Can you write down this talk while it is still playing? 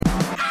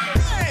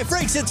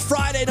freaks, it's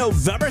Friday,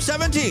 November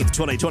 17th,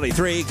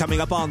 2023.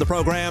 Coming up on the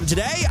program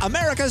today,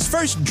 America's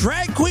first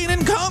drag queen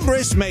in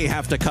Congress may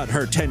have to cut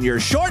her tenure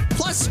short,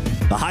 plus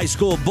the high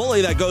school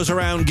bully that goes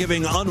around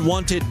giving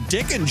unwanted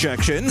dick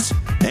injections,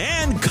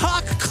 and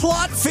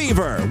clot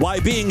fever, why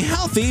being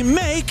healthy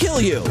may kill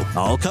you.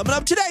 All coming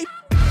up today.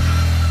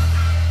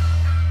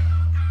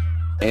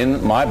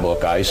 In my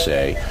book, I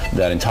say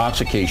that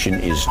intoxication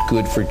is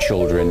good for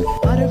children.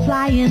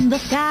 Butterfly in the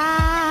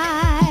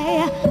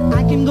sky,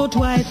 I can go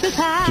twice as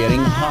high. Getting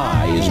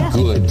high is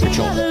good for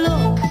children.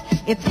 Look,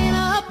 it's in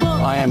a book.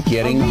 I am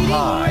getting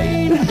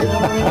high.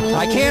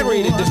 I can't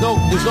read it. There's no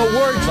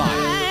words on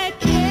it.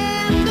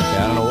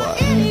 I don't know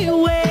what.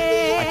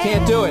 I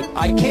can't do it.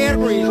 I can't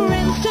read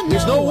it.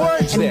 There's no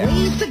words there.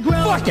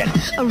 Fuck it.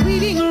 A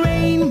reading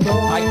rainbow.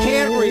 I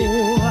can't read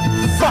it.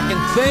 Fucking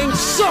thing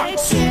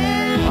sucks.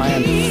 I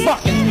am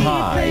fucking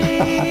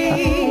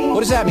high. What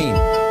does that mean?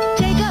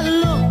 Take a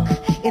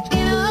look. It's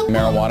in a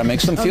Marijuana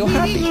makes them feel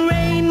happy.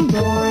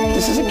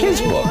 This is a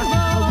kid's book.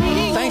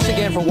 Thanks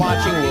again for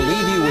watching. We'll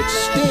leave you with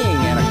Sting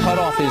and a cut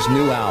off his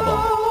new album.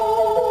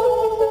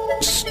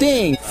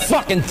 Sting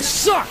fucking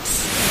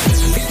sucks.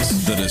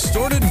 It's the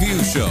Distorted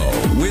View Show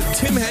with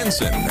Tim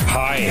Henson.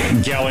 Hi,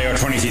 Galileo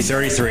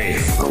 2333.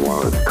 I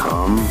want to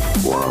come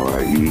while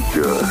I eat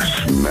your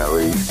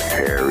smelly,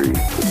 hairy,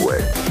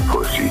 wet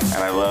pussy.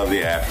 And I love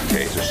the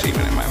aftertaste of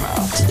semen in my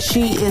mouth.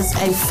 She is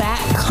a fat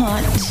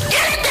cunt.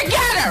 Get it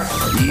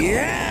together!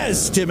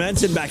 Yes! Tim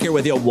Henson back here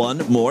with you one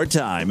more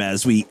time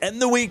as we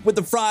end the week with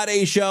the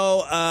Friday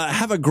show.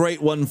 Have a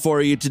great one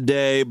for you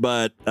today,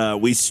 but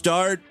we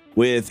start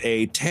with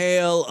a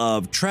tale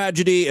of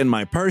tragedy in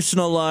my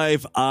personal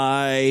life.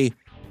 I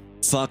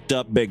fucked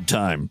up big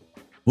time.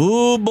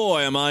 Oh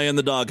boy, am I in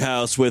the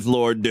doghouse with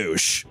Lord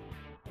Douche.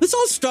 This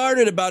all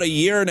started about a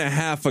year and a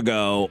half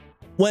ago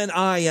when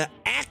I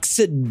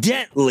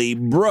accidentally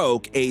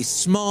broke a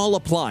small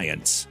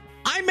appliance.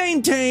 I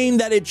maintain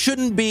that it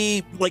shouldn't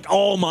be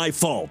all my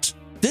fault.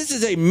 This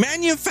is a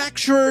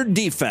manufacturer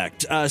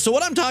defect. So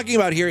what I'm talking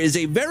about here is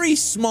a very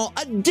small,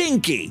 a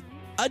dinky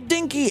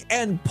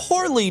and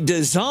poorly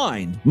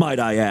designed, might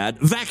I add,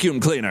 vacuum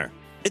cleaner.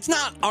 It's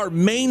not our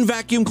main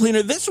vacuum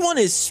cleaner. This one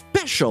is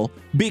special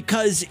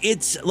because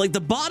it's the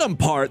bottom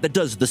part that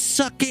does the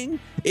sucking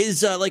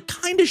is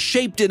kind of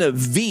shaped in a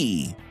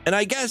V. And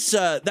I guess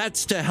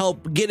that's to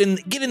help get in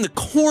the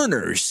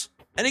corners.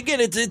 And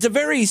again, it's a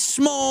very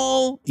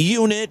small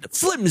unit,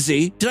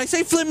 flimsy. Did I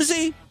say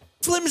flimsy?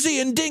 Flimsy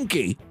and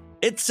dinky.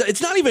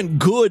 It's not even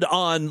good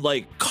on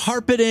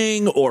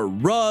carpeting or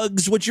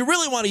rugs. What you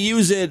really want to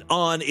use it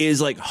on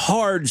is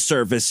hard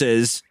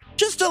surfaces,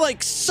 just to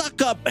suck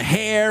up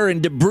hair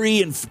and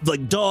debris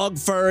and dog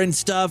fur and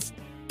stuff.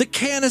 The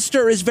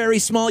canister is very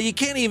small.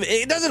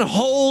 It doesn't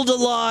hold a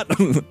lot.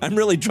 I'm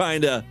really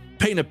trying to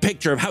paint a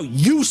picture of how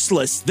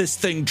useless this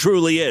thing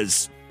truly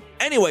is.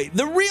 Anyway,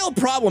 the real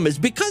problem is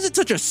because it's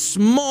such a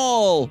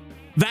small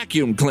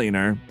vacuum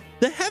cleaner,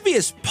 the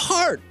heaviest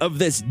part of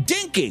this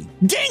dinky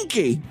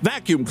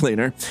vacuum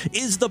cleaner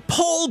is the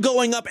pole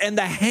going up and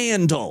the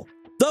handle.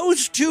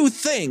 Those two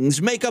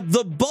things make up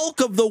the bulk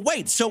of the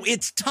weight, so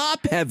it's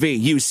top heavy,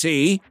 you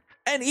see.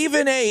 And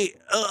even a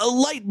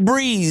light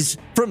breeze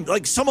from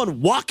someone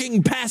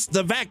walking past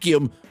the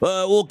vacuum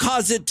will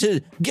cause it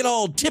to get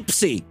all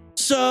tipsy.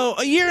 So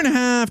a year and a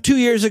half, 2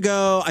 years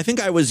ago, I think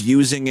I was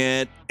using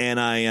it and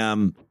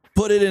I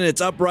put it in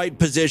its upright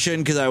position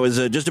because I was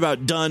just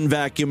about done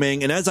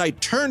vacuuming. And as I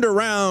turned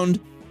around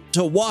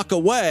to walk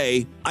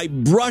away, I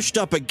brushed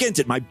up against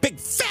it. My big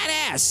fat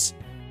ass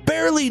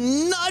barely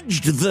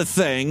nudged the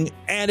thing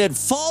and it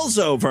falls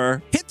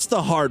over, hits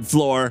the hard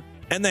floor,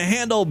 and the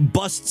handle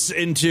busts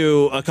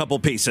into a couple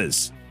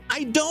pieces.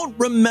 I don't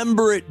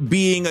remember it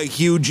being a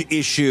huge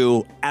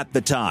issue at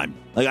the time.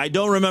 I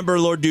don't remember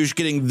Lord Douche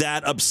getting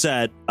that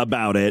upset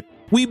about it.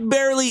 We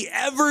barely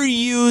ever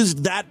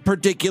used that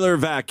particular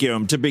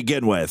vacuum to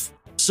begin with.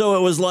 So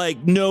it was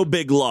no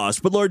big loss.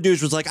 But Lord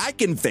Douche was I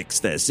can fix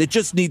this. It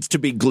just needs to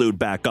be glued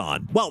back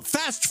on. Well,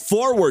 fast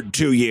forward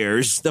 2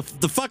 years, the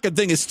fucking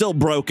thing is still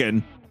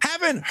broken.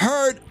 Haven't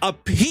heard a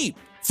peep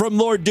from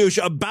Lord Douche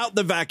about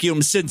the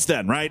vacuum since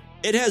then, right?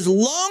 It has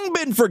long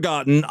been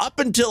forgotten up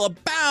until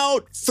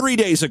about 3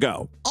 days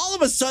ago. All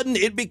of a sudden,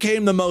 it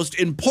became the most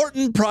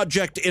important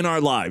project in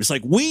our lives.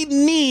 We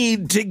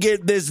need to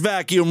get this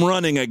vacuum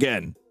running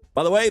again.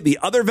 By the way, the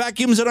other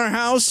vacuums in our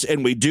house,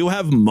 and we do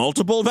have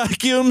multiple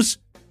vacuums,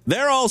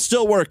 they're all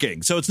still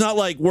working. So it's not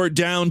like we're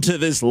down to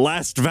this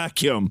last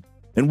vacuum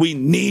and we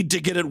need to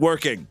get it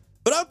working.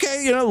 But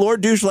okay,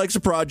 Lord Douche likes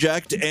a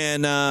project,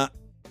 and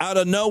out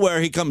of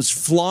nowhere, he comes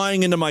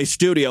flying into my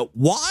studio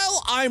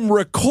while I'm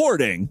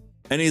recording.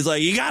 And he's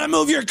like, you gotta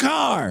move your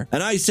car.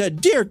 And I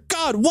said, dear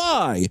God,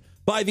 why?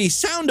 By the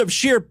sound of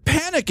sheer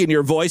panic in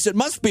your voice, it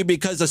must be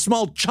because a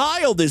small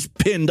child is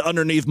pinned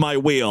underneath my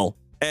wheel.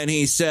 And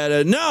he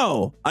said,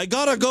 no, I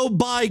gotta go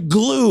buy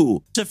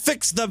glue to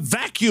fix the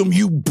vacuum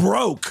you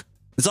broke.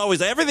 It's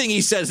always, everything he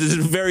says is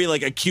very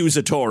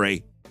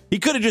accusatory. He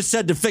could have just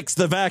said to fix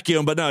the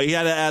vacuum, but no, he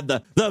had to add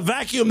the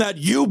vacuum that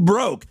you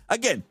broke.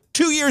 Again,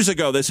 2 years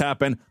ago this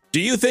happened. Do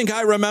you think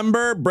I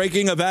remember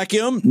breaking a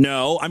vacuum?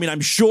 No. I mean,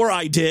 I'm sure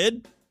I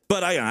did,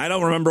 but I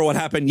don't remember what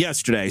happened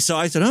yesterday. So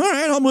I said, all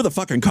right, I'll move the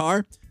fucking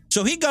car.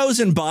 So he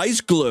goes and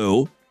buys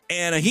glue,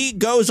 and he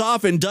goes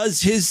off and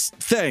does his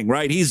thing,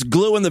 right? He's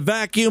gluing the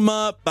vacuum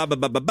up,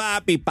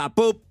 beep, bop,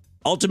 boop.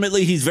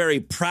 Ultimately, he's very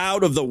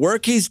proud of the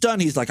work he's done.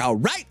 He's like, all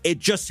right, it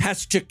just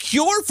has to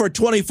cure for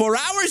 24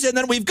 hours, and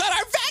then we've got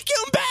our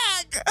vacuum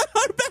back,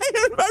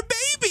 our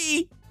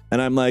baby.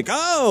 And I'm like,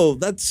 oh,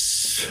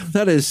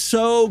 that is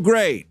so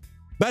great.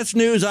 Best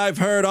news I've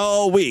heard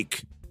all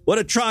week. What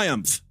a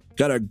triumph.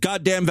 Got our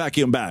goddamn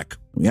vacuum back.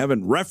 We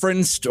haven't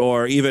referenced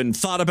or even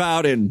thought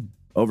about in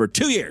over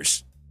 2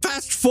 years.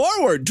 Fast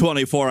forward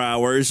 24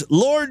 hours,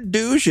 Lord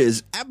Douche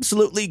is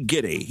absolutely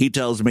giddy. He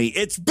tells me,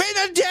 it's been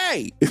a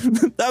day.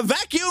 The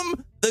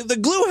vacuum, the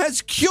glue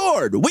has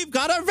cured. We've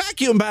got our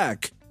vacuum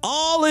back.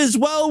 All is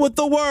well with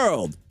the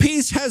world.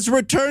 Peace has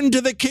returned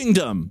to the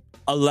kingdom.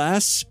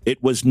 Alas,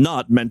 it was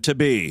not meant to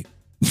be.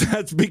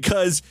 That's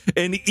because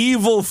an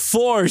evil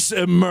force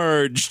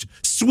emerged,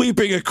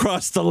 sweeping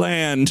across the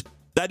land.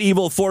 That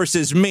evil force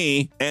is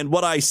me, and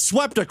what I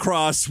swept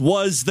across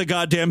was the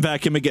goddamn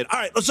vacuum again. All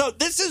right, so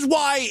this is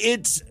why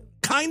it's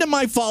kind of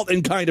my fault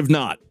and kind of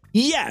not.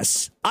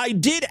 Yes, I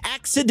did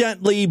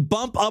accidentally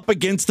bump up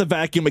against the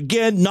vacuum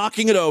again,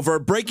 knocking it over,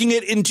 breaking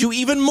it into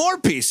even more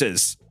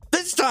pieces.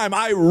 This time,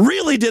 I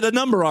really did a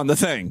number on the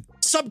thing.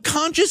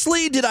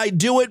 Subconsciously, did I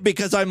do it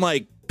because I'm,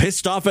 like,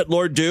 pissed off at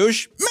Lord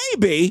Douche?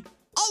 Maybe.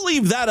 I'll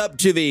leave that up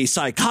to the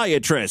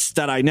psychiatrist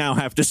that I now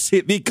have to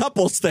see, the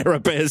couples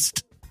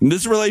therapist.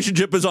 This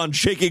relationship is on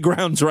shaky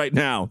grounds right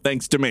now,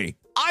 thanks to me.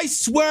 I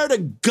swear to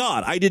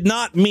God, I did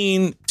not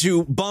mean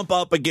to bump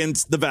up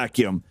against the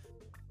vacuum. ...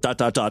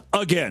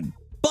 Again.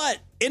 But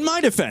in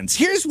my defense,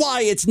 here's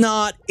why it's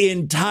not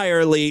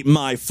entirely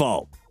my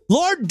fault.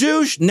 Lord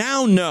Douche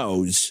now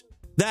knows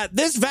that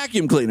this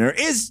vacuum cleaner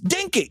is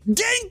dinky,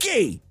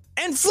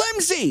 and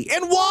flimsy,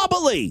 and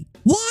wobbly.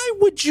 Why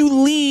would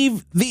you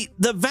leave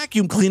the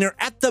vacuum cleaner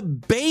at the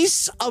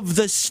base of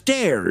the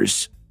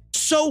stairs?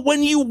 So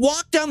when you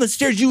walk down the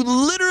stairs, you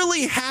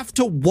literally have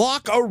to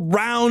walk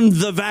around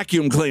the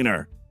vacuum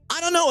cleaner. I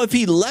don't know if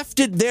he left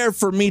it there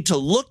for me to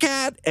look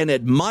at and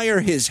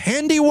admire his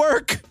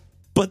handiwork,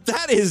 but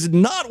that is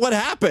not what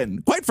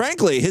happened. Quite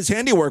frankly, his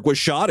handiwork was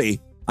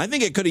shoddy. I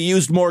think it could have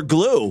used more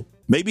glue.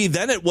 Maybe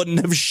then it wouldn't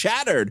have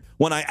shattered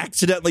when I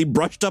accidentally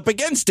brushed up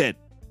against it.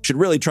 Should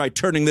really try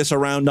turning this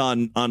around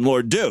on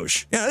Lord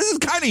Douche. Yeah, this is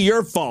kind of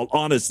your fault,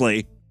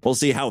 honestly. We'll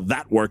see how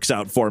that works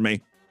out for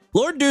me.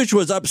 Lord Douche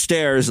was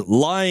upstairs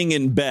lying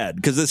in bed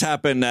because this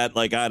happened at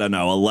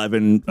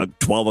 11,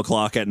 12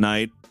 o'clock at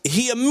night.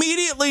 He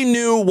immediately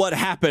knew what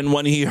happened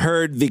when he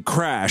heard the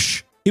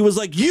crash. He was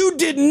like, you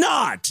did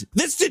not.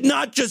 This did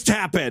not just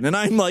happen. And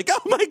I'm like,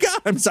 oh my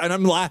God,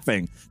 I'm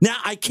laughing. Now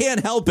I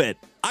can't help it.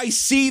 I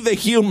see the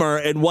humor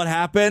in what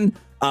happened.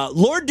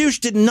 Lord Douche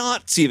did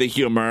not see the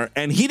humor,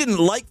 and he didn't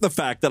like the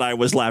fact that I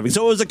was laughing.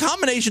 So it was a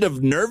combination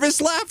of nervous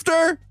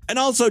laughter and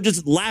also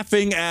just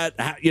laughing at,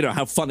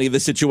 how funny the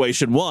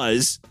situation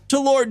was. To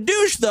Lord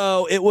Douche,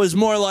 though, it was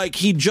more like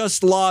he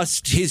just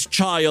lost his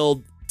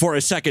child for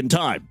a second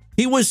time.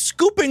 He was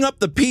scooping up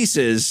the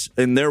pieces,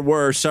 and there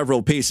were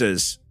several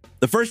pieces.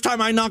 The first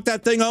time I knocked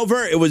that thing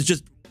over, it was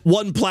just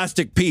one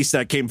plastic piece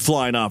that came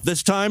flying off.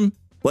 This time,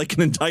 like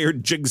an entire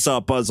jigsaw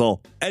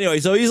puzzle.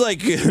 Anyway, so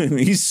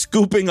he's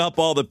scooping up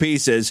all the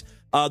pieces.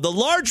 The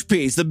large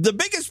piece, the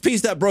biggest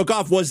piece that broke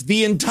off was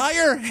the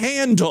entire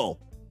handle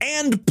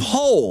and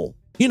pole.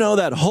 You know,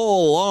 that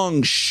whole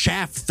long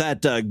shaft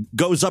that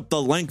goes up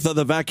the length of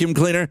the vacuum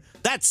cleaner.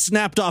 That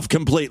snapped off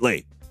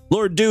completely.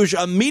 Lord Douche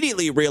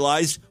immediately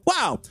realized,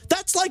 wow,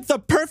 that's like the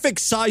perfect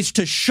size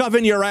to shove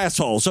in your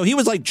asshole. So he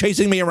was like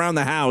chasing me around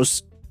the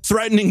house,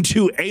 threatening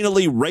to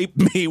anally rape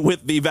me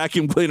with the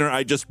vacuum cleaner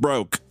I just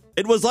broke.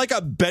 It was like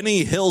a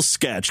Benny Hill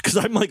sketch because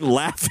I'm like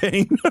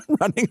laughing,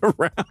 running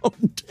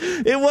around.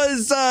 It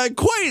was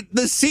quite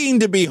the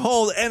scene to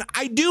behold. And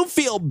I do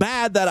feel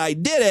bad that I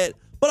did it.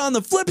 But on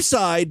the flip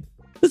side,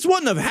 this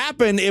wouldn't have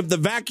happened if the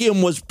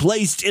vacuum was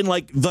placed in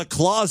like the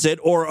closet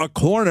or a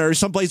corner,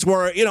 someplace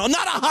where,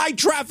 not a high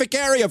traffic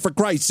area, for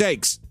Christ's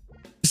sakes.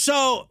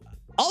 So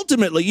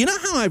ultimately, you know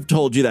how I've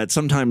told you that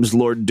sometimes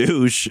Lord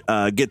Douche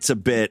gets a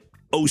bit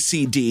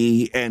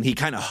OCD and he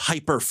kind of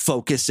hyper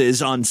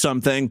focuses on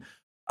something.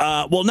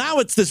 Well, now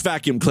it's this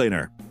vacuum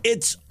cleaner.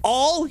 It's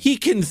all he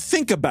can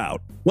think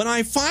about. When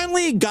I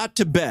finally got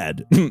to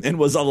bed and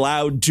was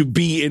allowed to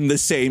be in the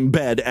same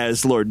bed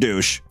as Lord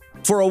Douche,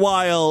 for a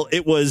while,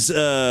 it was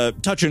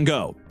touch and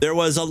go. There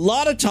was a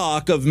lot of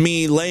talk of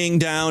me laying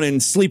down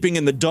and sleeping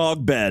in the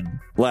dog bed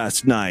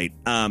last night.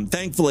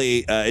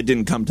 Thankfully, it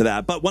didn't come to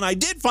that. But when I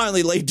did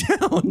finally lay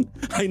down,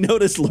 I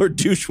noticed Lord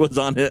Douche was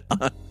on his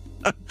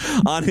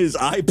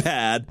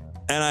iPad.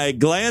 And I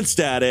glanced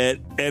at it,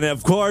 and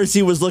of course,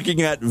 he was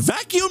looking at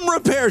vacuum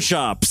repair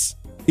shops.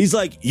 He's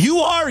like, you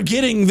are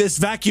getting this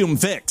vacuum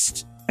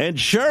fixed. And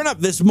sure enough,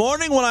 this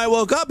morning when I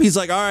woke up, he's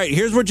like, all right,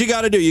 here's what you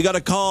got to do. You got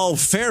to call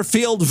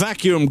Fairfield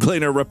Vacuum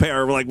Cleaner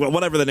Repair, like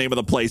whatever the name of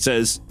the place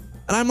is.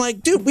 And I'm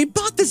like, dude, we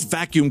bought this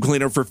vacuum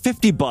cleaner for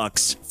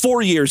 $50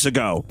 4 years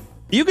ago.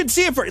 You can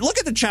see it look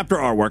at the chapter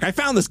artwork. I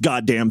found this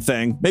goddamn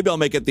thing. Maybe I'll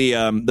make it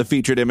the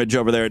featured image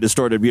over there at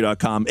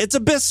distortedview.com. It's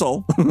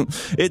Abyssal.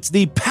 It's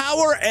the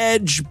Power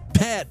Edge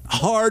Pet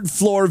Hard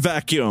Floor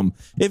Vacuum.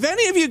 If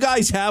any of you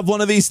guys have one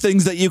of these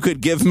things that you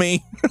could give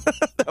me,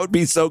 that would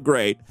be so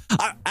great.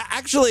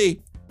 Actually,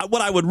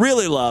 what I would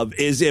really love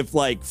is if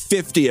like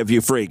 50 of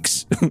you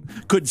freaks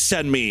could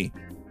send me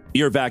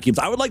your vacuums.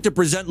 I would like to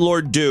present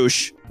Lord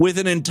Douche with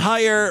an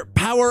entire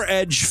Power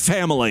Edge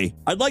family.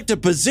 I'd like to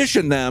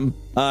position them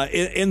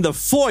in the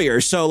foyer.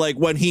 So like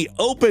when he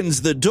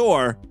opens the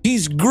door,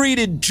 he's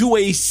greeted to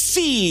a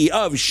sea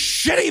of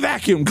shitty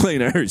vacuum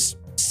cleaners.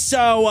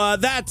 So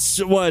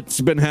that's what's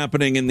been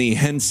happening in the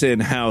Henson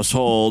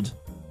household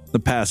the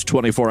past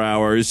 24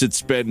 hours.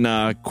 It's been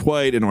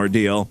quite an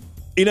ordeal.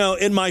 You know,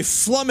 in my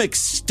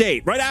flummoxed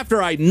state, right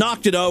after I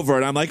knocked it over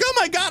and I'm like, oh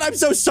my God, I'm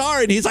so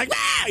sorry. And he's like,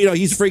 ah! You know,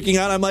 he's freaking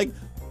out. I'm like,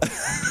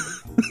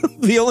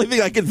 the only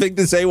thing I could think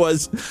to say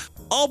was,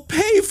 I'll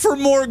pay for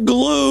more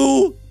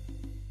glue.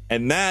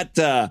 And that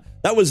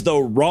was the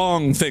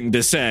wrong thing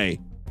to say.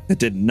 It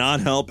did not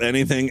help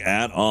anything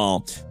at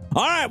all.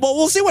 All right, well,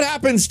 we'll see what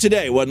happens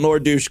today when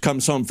Lord Douche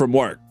comes home from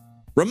work.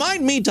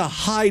 Remind me to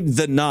hide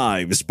the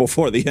knives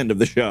before the end of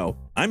the show.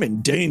 I'm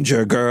in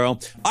danger, girl.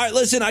 All right,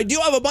 listen, I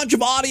do have a bunch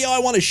of audio I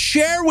want to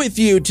share with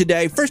you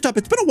today. First up,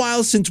 it's been a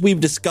while since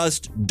we've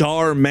discussed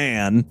Dar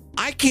Man.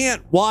 I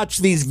can't watch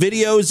these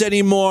videos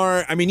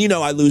anymore. I mean, you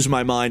know, I lose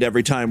my mind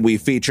every time we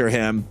feature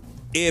him.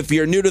 If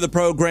you're new to the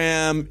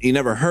program, you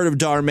never heard of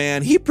Dar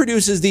Man, he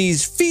produces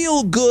these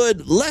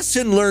feel-good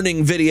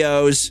lesson-learning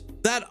videos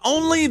that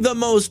only the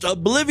most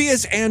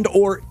oblivious and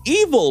or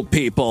evil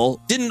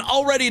people didn't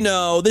already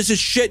know. This is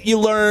shit you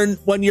learn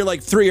when you're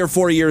like 3 or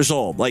 4 years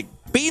old. Like,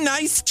 be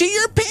nice to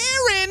your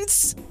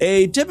parents.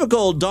 A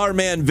typical Dar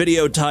Man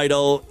video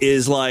title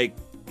is like,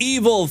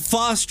 evil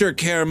foster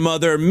care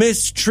mother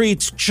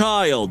mistreats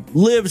child,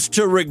 lives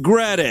to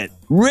regret it.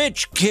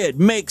 Rich kid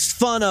makes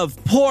fun of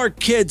poor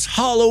kid's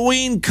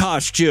Halloween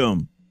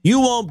costume. You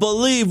won't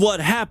believe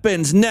what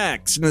happens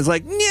next. And it's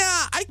like,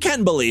 yeah, I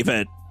can believe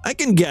it. I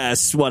can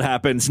guess what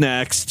happens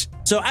next.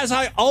 So as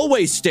I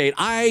always state,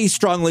 I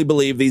strongly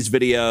believe these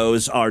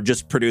videos are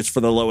just produced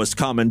for the lowest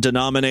common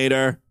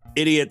denominator.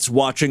 Idiots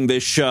watching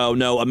this show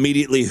know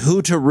immediately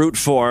who to root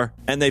for,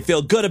 and they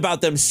feel good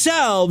about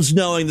themselves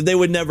knowing that they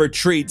would never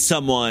treat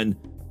someone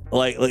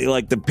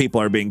like the people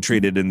are being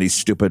treated in these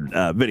stupid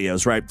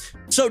videos, right?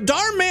 So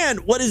Dar Man,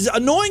 what is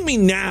annoying me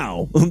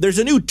now, there's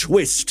a new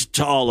twist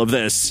to all of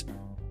this.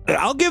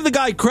 I'll give the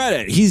guy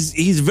credit.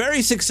 He's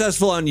very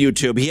successful on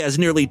YouTube. He has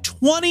nearly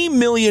 20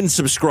 million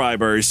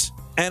subscribers.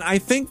 And I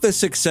think the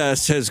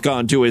success has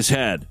gone to his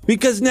head.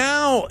 Because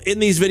now in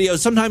these videos,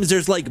 sometimes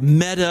there's like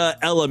meta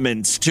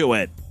elements to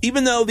it.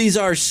 Even though these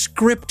are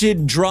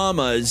scripted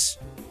dramas,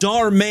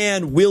 Dar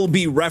Man will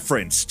be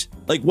referenced.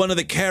 Like one of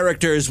the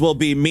characters will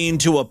be mean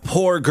to a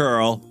poor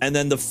girl. And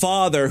then the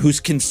father who's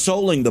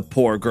consoling the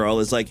poor girl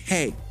is like,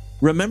 hey,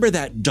 remember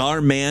that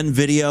Dar Man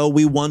video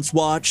we once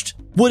watched?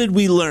 What did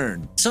we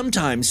learn?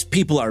 Sometimes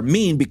people are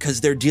mean because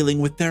they're dealing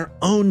with their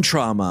own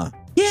trauma.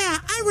 Yeah,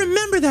 I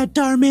remember that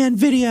Dar Man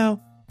video.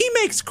 He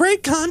makes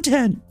great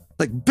content.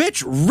 Like,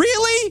 bitch,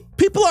 really?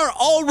 People are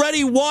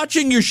already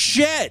watching your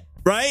shit,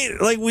 right?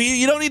 Like,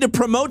 you don't need to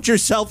promote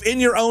yourself in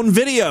your own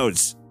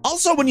videos.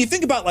 Also, when you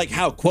think about like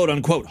how quote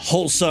unquote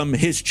wholesome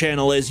his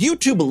channel is,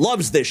 YouTube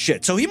loves this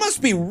shit. So he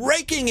must be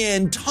raking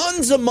in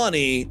tons of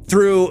money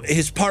through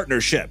his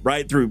partnership,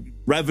 right? Through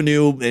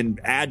revenue and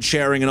ad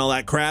sharing and all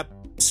that crap.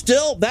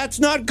 Still, that's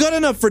not good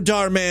enough for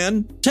Dar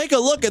Man. Take a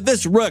look at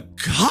this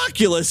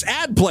ridiculous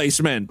ad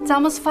placement. It's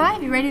almost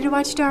 5. You ready to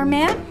watch Dar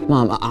Man?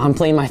 Mom, I'm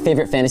playing my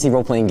favorite fantasy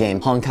role-playing game,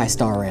 Honkai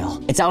Star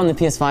Rail. It's out on the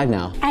PS5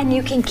 now. And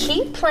you can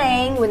keep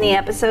playing when the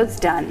episode's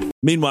done.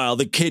 Meanwhile,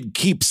 the kid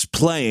keeps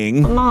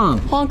playing. Mom,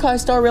 Honkai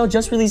Star Rail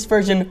just released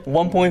version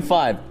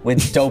 1.5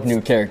 with dope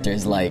new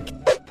characters like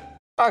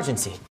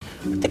Argency,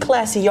 with the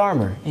classy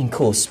armor and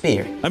cool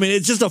spear. I mean,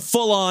 it's just a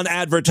full-on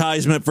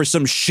advertisement for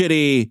some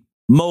shitty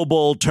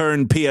mobile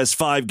turn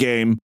PS5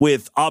 game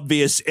with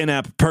obvious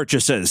in-app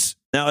purchases.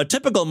 Now, a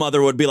typical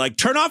mother would be like,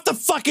 turn off the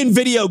fucking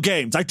video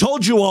games. I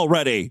told you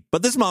already.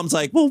 But this mom's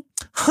like, well,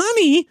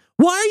 honey,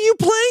 why are you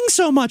playing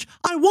so much?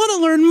 I want to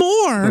learn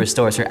more. It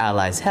restores her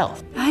allies'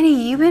 health.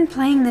 Honey, you've been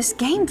playing this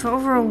game for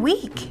over a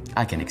week.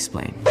 I can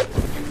explain.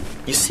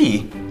 You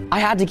see, I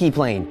had to keep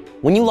playing.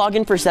 When you log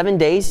in for 7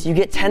 days, you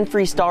get 10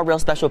 free Star Rail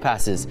special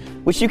passes,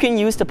 which you can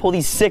use to pull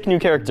these sick new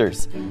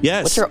characters.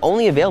 Yes. Which are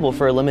only available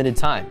for a limited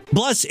time.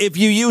 Plus, if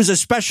you use a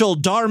special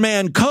Dar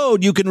Man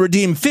code, you can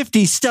redeem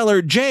 50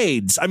 Stellar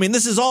Jades. I mean,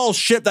 this is all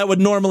shit that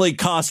would normally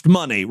cost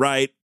money,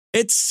 right?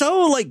 It's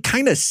so, like,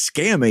 kind of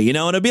scammy, you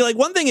know? And it'd be like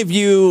one thing if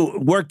you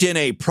worked in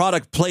a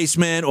product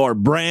placement or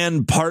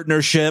brand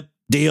partnership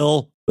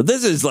deal, but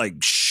this is, like,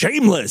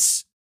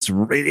 shameless. It's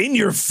in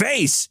your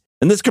face.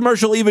 And this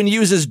commercial even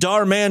uses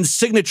Dar Man's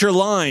signature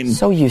line.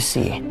 So you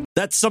see.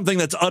 That's something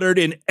that's uttered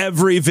in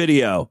every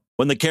video.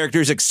 when the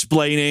character's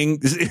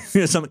explaining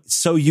something.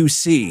 So you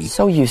see.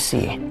 So you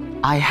see,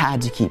 I had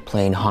to keep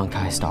playing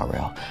Honkai Star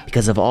Rail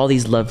because of all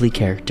these lovely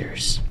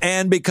characters.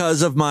 And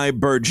because of my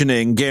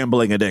burgeoning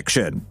gambling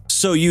addiction.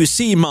 So you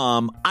see,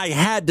 Mom, I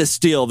had to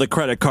steal the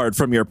credit card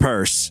from your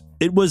purse.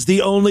 It was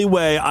the only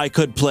way I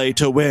could play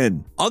to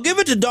win. I'll give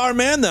it to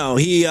Darman, though.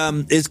 He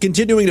is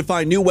continuing to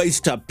find new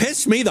ways to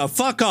piss me the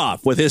fuck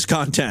off with his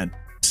content.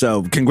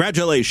 So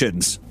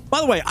congratulations. By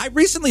the way, I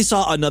recently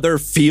saw another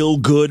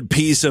feel-good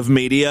piece of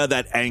media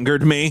that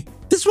angered me.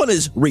 This one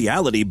is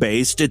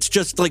reality-based. It's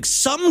just like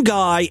some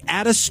guy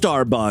at a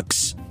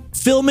Starbucks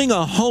filming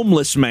a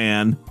homeless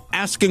man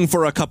asking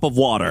for a cup of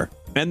water.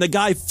 And the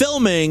guy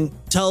filming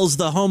tells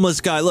the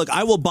homeless guy, look,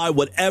 I will buy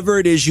whatever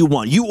it is you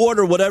want. You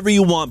order whatever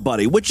you want,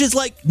 buddy, which is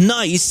like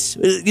nice.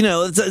 You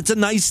know, it's a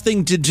nice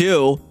thing to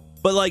do.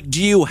 But like,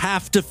 do you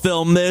have to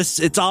film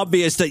this? It's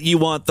obvious that you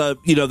want the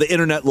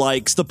internet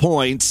likes, the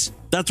points.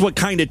 That's what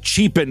kind of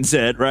cheapens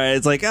it, right?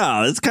 It's like,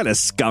 oh, it's kind of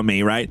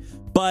scummy, right?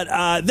 But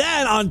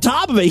then on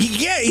top of it,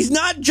 he's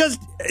not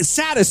just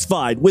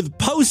satisfied with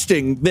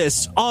posting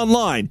this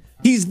online.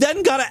 He's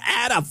then got to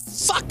add a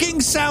fucking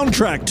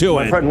soundtrack to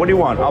it. My friend, what do you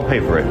want? I'll pay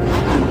for it.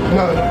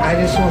 No, I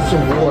just want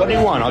some water. What do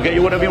you want? I'll get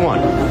you whatever you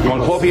want. You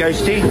want coffee,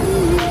 iced tea?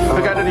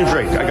 I got any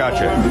drink. I got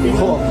you.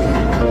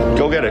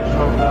 Go get it.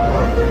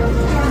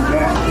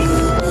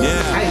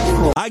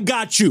 Yeah, I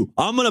got you.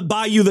 I'm going to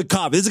buy you the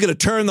coffee. This is going to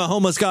turn the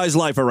homeless guy's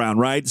life around,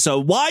 right? So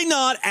why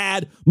not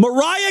add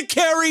Mariah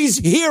Carey's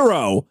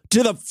Hero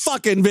to the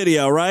fucking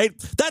video, right?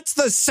 That's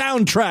the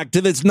soundtrack to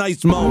this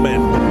nice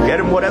moment. Get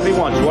him whatever he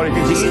wants. You want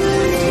anything to eat?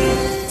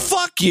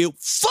 Fuck you.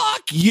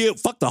 Fuck you.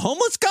 Fuck the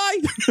homeless guy?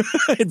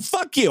 And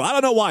fuck you. I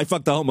don't know why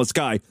fuck the homeless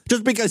guy.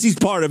 Just because he's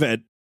part of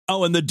it.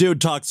 Oh, and the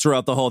dude talks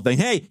throughout the whole thing.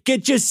 Hey,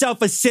 get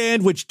yourself a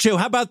sandwich, too.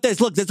 How about this?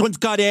 Look, this one's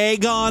got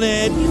egg on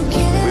it.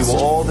 We were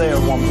all there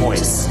at one point.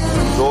 It's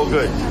all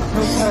good.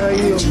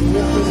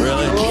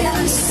 Really?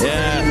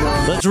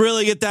 Yeah. Let's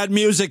really get that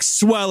music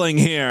swelling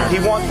here. He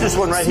wants this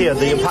one right here,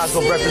 the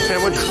Impossible Breakfast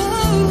Sandwich.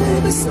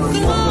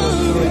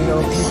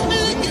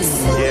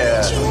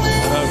 Yeah.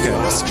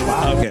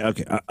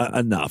 Okay.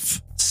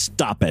 Enough.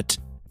 Stop it.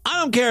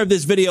 I don't care if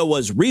this video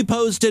was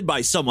reposted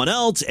by someone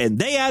else and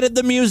they added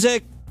the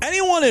music.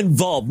 Anyone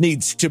involved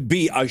needs to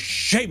be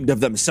ashamed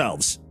of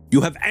themselves. You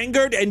have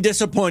angered and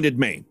disappointed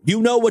me.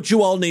 You know what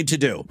you all need to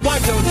do. Why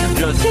don't you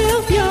just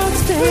kill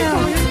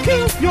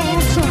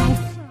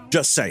yourself?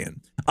 Just saying.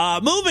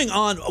 Moving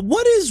on,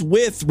 what is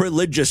with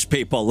religious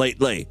people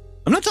lately?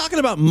 I'm not talking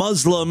about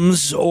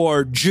Muslims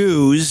or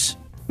Jews.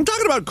 I'm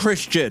talking about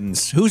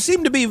Christians who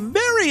seem to be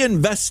very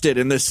invested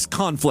in this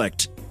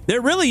conflict. They're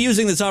really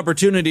using this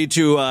opportunity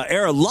to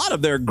air a lot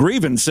of their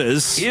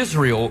grievances.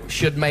 Israel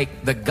should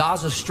make the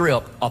Gaza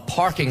Strip a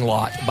parking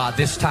lot by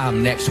this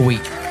time next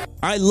week.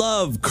 I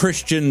love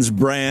Christians'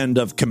 brand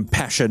of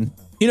compassion.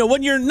 You know,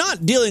 when you're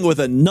not dealing with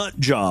a nut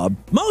job,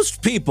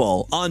 most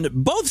people on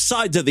both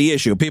sides of the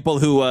issue, people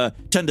who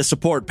tend to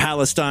support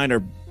Palestine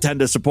or tend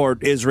to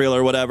support Israel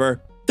or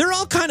whatever, they're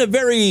all kind of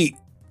very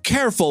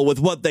careful with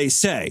what they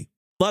say.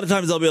 A lot of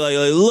times they'll be like,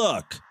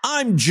 look,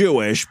 I'm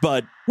Jewish,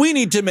 but we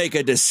need to make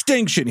a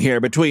distinction here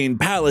between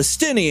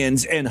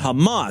Palestinians and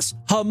Hamas.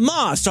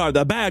 Hamas are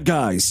the bad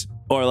guys.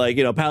 Or like,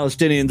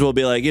 Palestinians will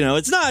be like,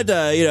 it's not,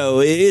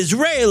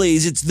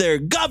 Israelis, it's their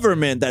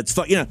government that's,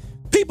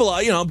 people,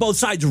 on both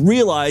sides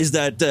realize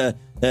that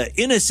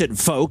innocent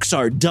folks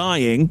are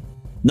dying.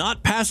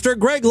 Not Pastor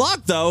Greg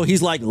Locke, though.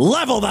 He's like,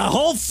 level the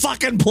whole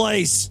fucking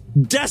place.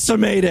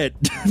 Decimate it.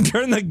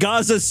 Turn the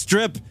Gaza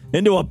Strip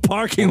into a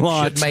parking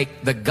lot. Should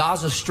make the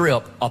Gaza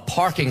Strip a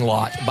parking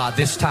lot by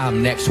this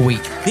time next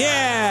week.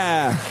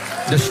 Yeah.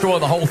 Destroy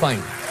the whole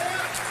thing.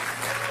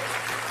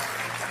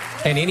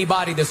 And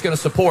anybody that's going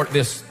to support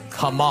this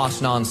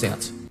Hamas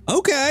nonsense.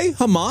 Okay,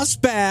 Hamas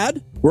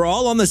bad. We're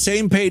all on the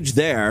same page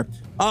there.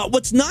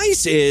 What's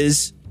nice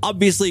is,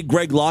 obviously,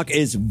 Greg Locke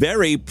is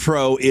very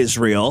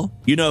pro-Israel.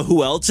 You know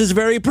who else is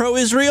very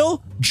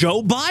pro-Israel?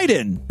 Joe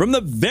Biden. From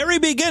the very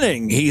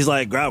beginning, he's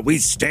like, we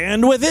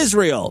stand with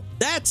Israel.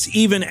 That's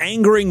even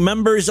angering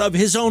members of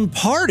his own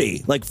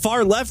party. Like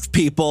far-left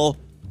people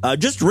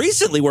just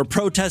recently were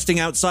protesting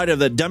outside of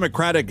the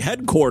Democratic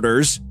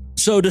headquarters.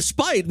 So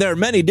despite their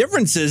many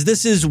differences,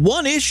 this is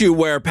one issue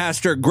where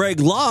Pastor Greg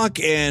Locke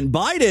and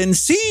Biden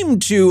seem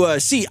to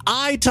see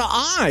eye to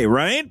eye,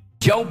 right?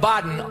 Joe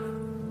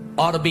Biden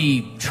ought to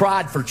be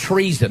tried for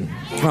treason.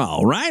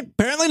 All right.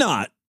 Apparently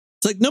not.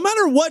 It's like no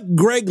matter what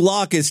Greg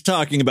Locke is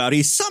talking about,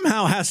 he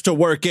somehow has to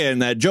work in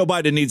that Joe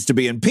Biden needs to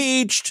be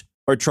impeached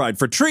or tried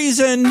for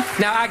treason.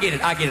 Now, I get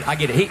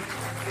it.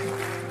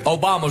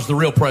 Obama's the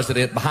real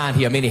president behind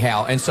him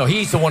anyhow, and so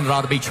he's the one that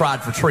ought to be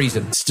tried for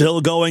treason.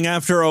 Still going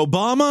after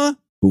Obama,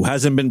 who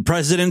hasn't been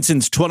president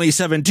since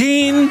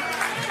 2017.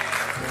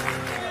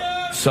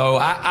 So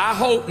I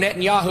hope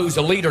Netanyahu's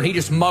a leader and he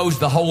just mows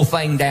the whole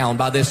thing down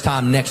by this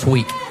time next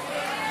week.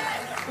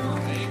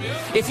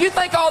 if you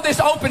think all this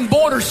open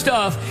border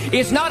stuff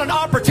is not an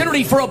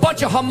opportunity for a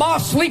bunch of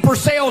Hamas sleeper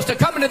cells to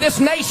come into this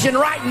nation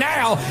right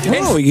now.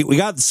 Oh, we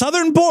got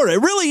southern border.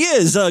 It really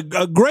is a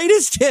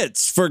greatest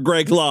hits for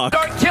Greg Locke.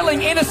 Start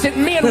killing innocent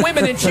men,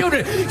 women, and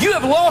children. You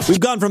have lost. We've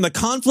gone from the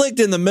conflict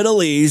in the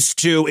Middle East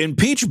to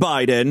impeach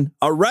Biden,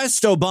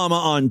 arrest Obama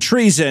on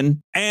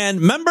treason, and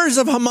members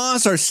of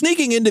Hamas are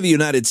sneaking into the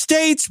United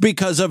States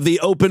because of the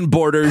open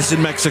borders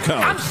in Mexico.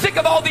 I'm sick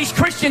of all these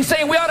Christians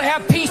saying we ought to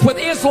have peace with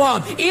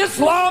Islam.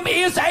 Islam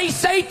is a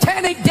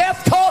satanic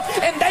death cult,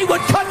 and they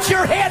would cut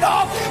your head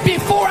off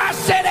before I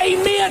said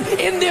amen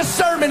in this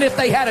sermon if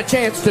they had a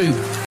chance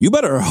to. You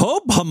better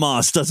hope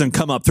Hamas doesn't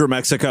come up through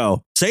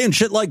Mexico. Saying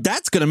shit like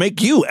that's going to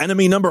make you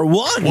enemy number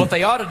one. What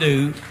they ought to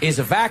do is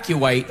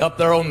evacuate up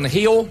there on the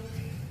hill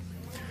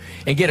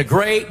and get a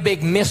great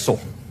big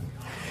missile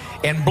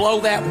and blow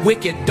that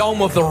wicked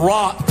Dome of the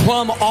Rock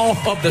plumb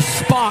off of the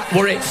spot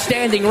where it's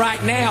standing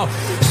right now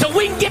so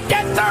we can get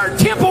that third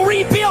temple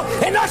rebuilt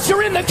and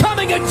usher in the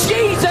coming of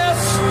Jesus.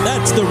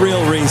 That's the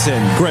real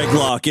reason Greg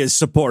Locke is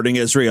supporting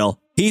Israel.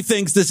 He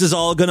thinks this is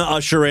all going to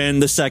usher in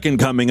the second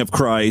coming of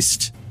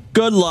Christ.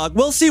 Good luck.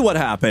 We'll see what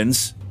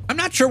happens. I'm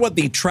not sure what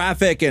the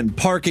traffic and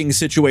parking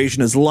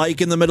situation is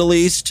like in the Middle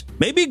East.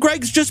 Maybe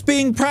Greg's just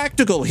being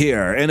practical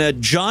here, and a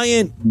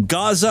giant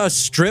Gaza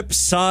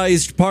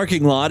Strip-sized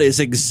parking lot is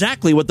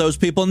exactly what those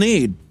people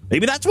need.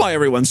 Maybe that's why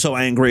everyone's so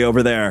angry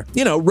over there.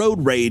 You know,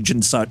 road rage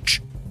and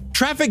such.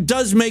 Traffic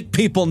does make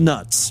people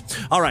nuts.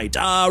 All right,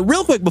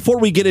 real quick before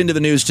we get into the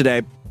news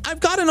today, I've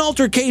got an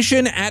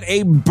altercation at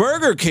a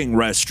Burger King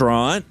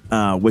restaurant,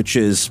 which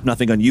is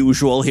nothing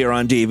unusual here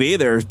on DV.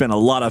 There's been a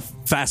lot of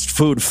fast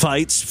food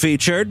fights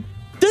featured.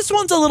 This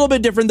one's a little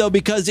bit different, though,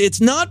 because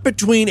it's not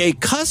between a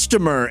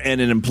customer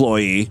and an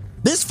employee.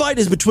 This fight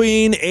is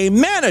between a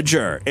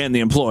manager and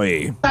the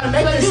employee.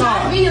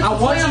 I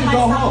want you to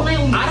go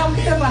home. I don't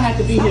care if I have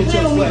to be here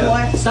till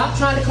 12. Stop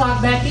trying to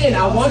clock back in.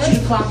 I want you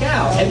to clock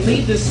out and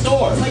leave the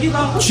store.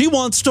 She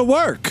wants to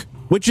work,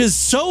 which is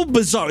so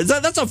bizarre.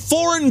 That's a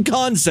foreign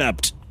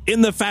concept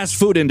in the fast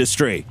food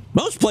industry.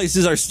 Most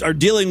places are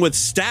dealing with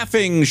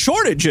staffing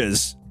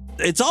shortages.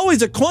 It's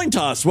always a coin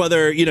toss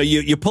whether,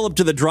 you pull up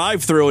to the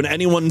drive-thru and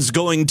anyone's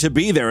going to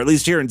be there, at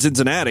least here in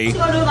Cincinnati. What you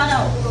gonna do about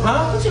that?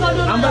 Huh? What you gonna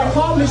do about that? I'm gonna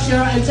call Miss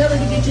Sharon and tell her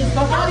to get you the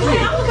fuck out of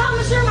here. I'm gonna call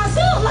Miss Sharon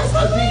myself. Like,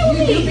 stop playing with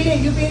me.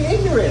 You being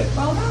ignorant.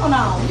 Bro,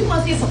 no. You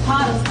must get some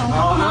potted stuff.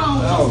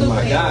 Oh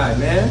my God,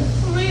 man.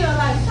 For real,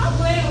 like, stop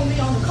playing with me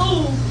on the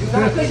cool.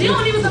 Because you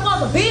don't even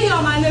supposed to be here,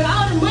 my nigga.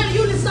 All the money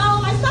you just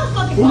sold, like, stop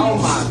fucking playing.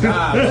 Oh my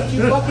God, what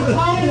you fucking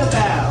talking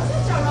about?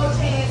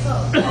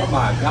 Oh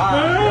my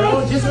God,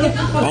 bro. Just get the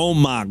fuck. Oh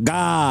my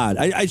God.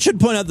 I should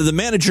point out that the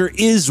manager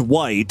is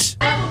white.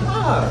 I'm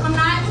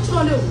not. What you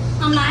gonna do?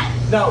 I'm not.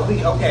 No,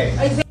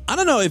 okay. I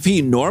don't know if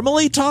he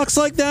normally talks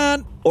like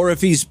that or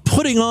if he's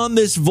putting on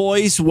this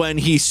voice when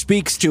he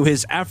speaks to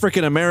his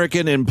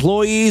African-American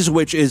employees,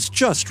 which is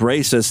just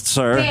racist,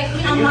 sir.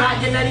 You're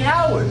not getting any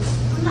hours.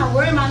 I'm not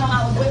worried about no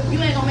hours. You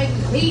ain't gonna make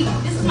me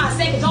leave. This is my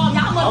second job.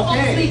 Y'all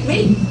motherfuckers leave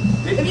me.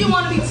 If you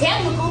want to be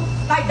technical,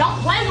 like,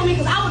 don't play with me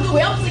because I will do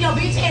whatever to your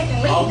bitch ass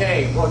and leave.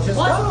 Okay, well, just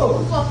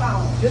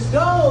go. Just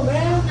go,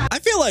 man. I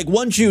feel like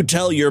once you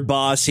tell your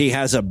boss he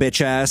has a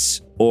bitch ass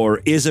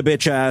or is a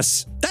bitch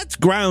ass, that's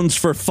grounds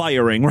for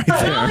firing right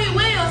there. No, he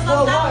will.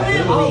 So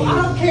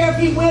I don't care if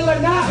he will or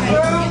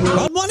not, girl.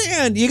 On one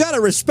hand, you got to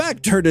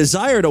respect her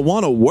desire to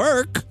want to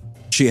work.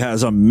 She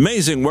has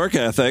amazing work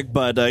ethic,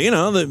 but,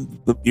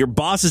 your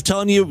boss is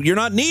telling you you're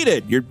not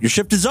needed. Your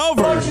shift is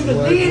over. I want you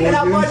to leave and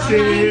I want you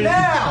to leave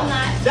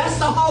now. That's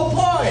the whole point.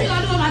 What you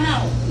gonna do about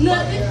now?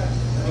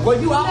 Nothing.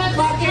 Well, you off the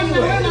clock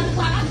anyway. I'm not the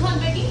clock. I'm clock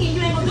back in.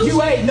 You ain't gonna do shit.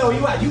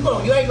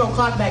 You ain't gonna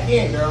clock back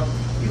in, girl.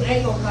 You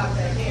ain't gonna clock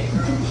back in,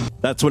 girl.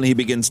 That's when he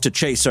begins to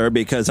chase her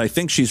because I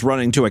think she's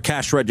running to a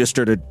cash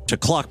register to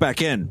clock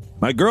back in.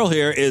 My girl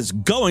here is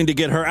going to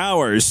get her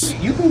hours.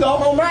 You can go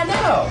home right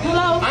now.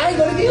 Hello? I ain't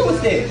gonna deal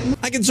with it.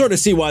 I can sort of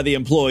see why the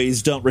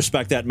employees don't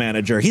respect that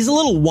manager. He's a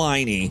little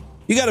whiny.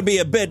 You got to be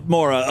a bit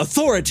more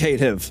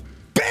authoritative.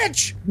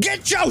 Bitch,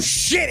 get your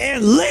shit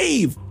and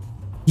leave.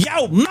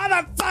 Yo,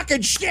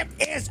 motherfucking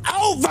shift is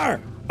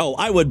over. Oh,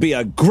 I would be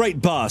a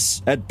great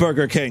boss at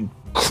Burger King.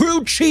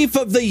 Crew Chief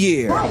of the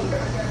Year. Right.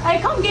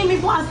 Hey, come get me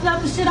before I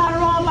slap the shit out of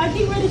her. Like,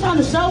 he really trying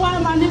to show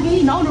out my nigga.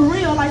 He know the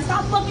real. Like,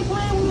 stop fucking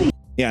playing with me.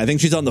 Yeah, I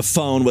think she's on the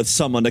phone with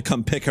someone to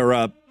come pick her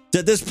up.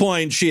 At this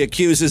point, she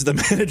accuses the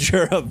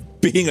manager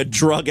of being a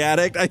drug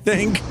addict, I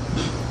think.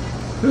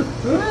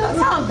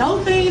 That's how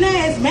dope fiend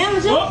ass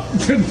manager.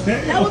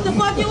 That what the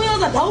fuck you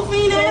is, a dope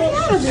fiend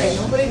ass manager. Ain't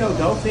nobody no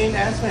dope fiend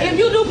ass manager. If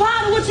you do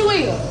powder, what you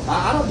is?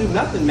 I don't do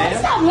nothing, man.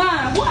 Stop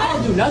lying. What? I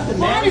don't do nothing,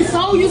 man. I done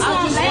sold you some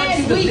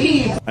last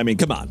weekend. I mean,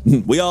 come on.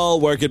 We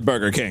all work at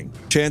Burger King.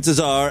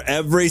 Chances are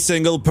every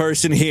single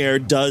person here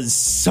does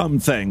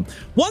something.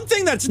 One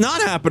thing that's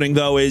not happening,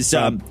 though, is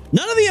none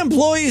of the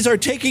employees are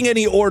taking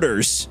any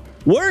orders.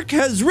 Work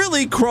has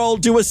really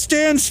crawled to a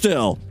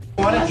standstill.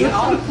 want to get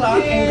on the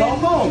clock and go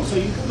home, so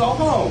you can go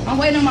home. I'm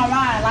waiting on my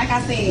ride, like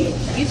I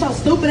said. Get your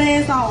stupid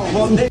ass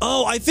on.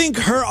 Oh, I think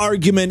her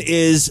argument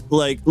is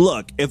like,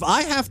 look, if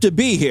I have to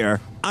be here,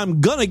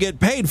 I'm gonna get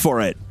paid for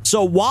it.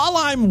 So while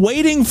I'm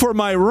waiting for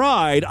my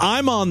ride,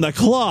 I'm on the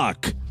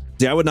clock.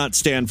 See, I would not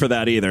stand for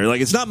that either.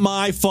 Like, it's not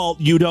my fault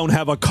you don't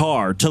have a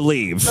car to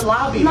leave. The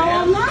lobby, no, man.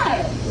 I'm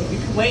not. You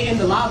can wait in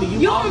the lobby.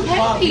 You don't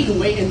pay me. You can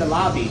wait in the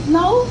lobby.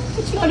 No,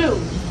 what you gonna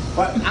do?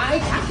 But I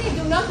can't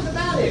do nothing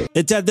about it.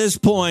 It's at this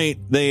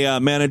point the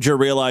manager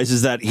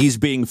realizes that he's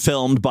being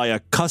filmed by a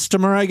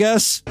customer, I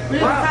guess.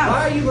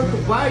 Why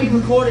are you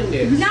recording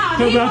this? Nah,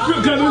 because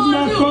it's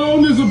my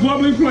phone. This is a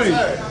public place.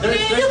 Sir,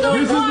 this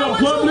is a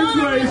public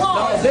place.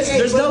 No,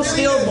 there's no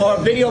still or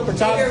video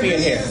photography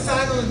in here.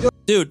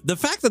 Dude, the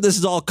fact that this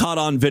is all caught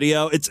on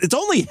video, it's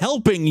only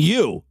helping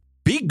you.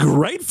 Be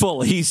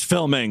grateful he's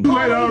filming.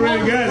 I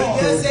already got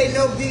it. Just say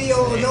no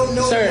video,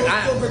 no.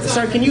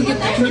 Sir, can you put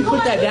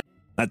that down?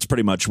 That's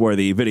pretty much where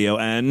the video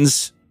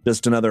ends.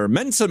 Just another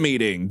Mensa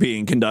meeting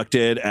being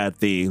conducted at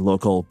the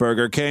local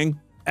Burger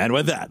King. And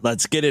with that,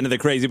 let's get into the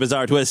crazy,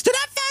 bizarre twist to the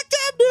fact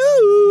of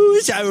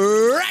news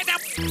right now.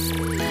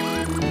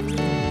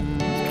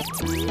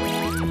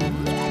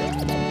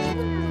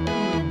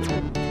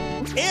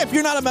 If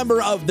you're not a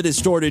member of the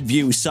Distorted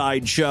View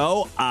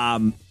Sideshow,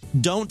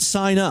 don't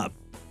sign up.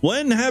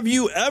 When have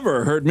you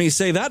ever heard me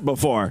say that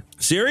before?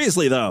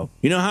 Seriously, though.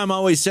 You know how I'm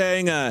always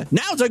saying,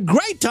 now's a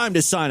great time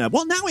to sign up.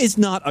 Well, now is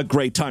not a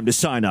great time to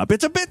sign up.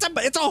 It's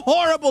a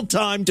horrible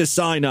time to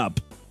sign up.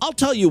 I'll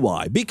tell you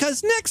why.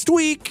 Because next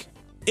week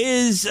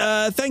is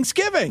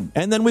Thanksgiving,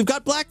 and then we've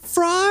got Black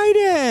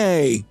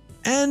Friday.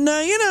 And,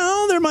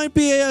 there might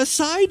be a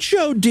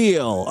sideshow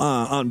deal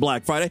on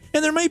Black Friday,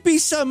 and there might be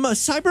some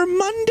Cyber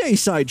Monday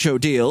sideshow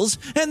deals,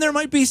 and there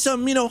might be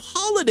some,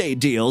 holiday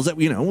deals that,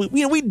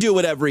 we do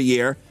it every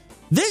year.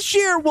 This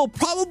year will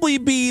probably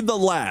be the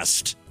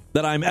last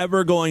that I'm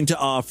ever going to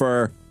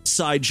offer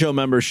sideshow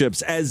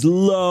memberships as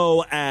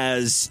low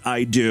as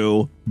I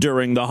do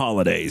during the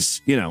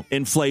holidays.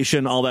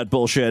 Inflation, all that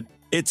bullshit.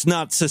 It's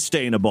not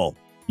sustainable.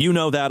 You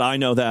know that. I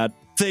know that.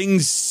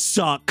 Things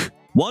suck.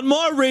 One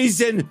more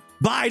reason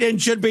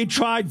Biden should be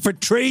tried for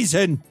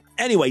treason.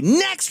 Anyway,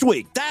 next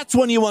week, that's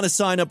when you want to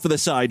sign up for the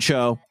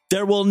sideshow.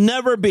 There will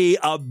never be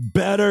a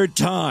better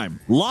time.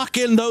 Lock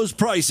in those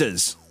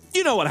prices.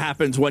 You know what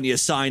happens when you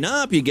sign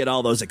up. You get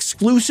all those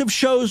exclusive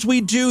shows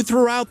we do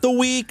throughout the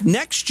week.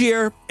 Next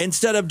year,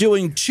 instead of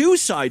doing 2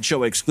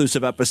 sideshow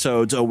exclusive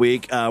episodes a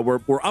week,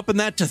 we're upping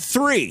that to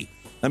 3.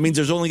 That means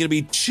there's only going to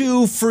be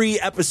 2 free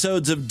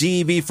episodes of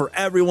DV for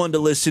everyone to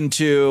listen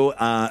to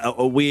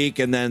a week,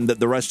 and then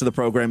the rest of the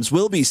programs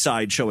will be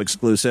sideshow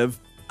exclusive.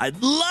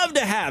 I'd love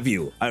to have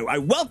you. I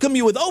welcome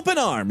you with open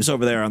arms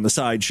over there on the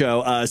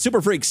sideshow.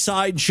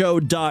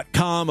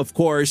 Superfreaksideshow.com, of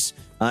course.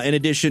 In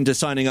addition to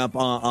signing up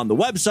on the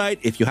website,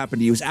 if you happen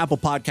to use Apple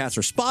Podcasts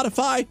or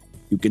Spotify,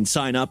 you can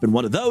sign up in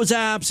one of those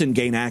apps and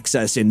gain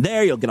access in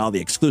there. You'll get all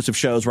the exclusive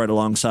shows right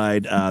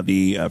alongside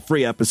the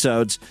free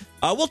episodes.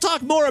 We'll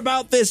talk more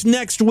about this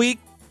next week.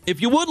 If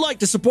you would like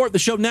to support the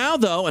show now,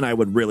 though, and I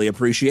would really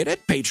appreciate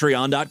it,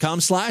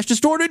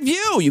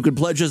 patreon.com/distortedview. You can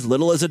pledge as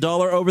little as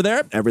 $1 over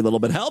there. Every little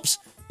bit helps.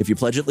 If you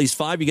pledge at least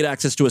 $5, you get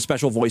access to a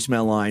special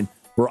voicemail line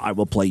where I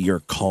will play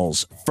your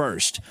calls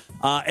first.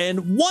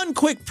 And one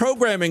quick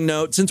programming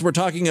note, since we're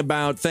talking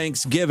about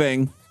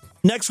Thanksgiving.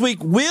 Next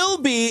week will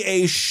be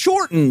a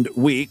shortened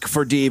week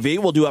for DV.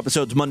 We'll do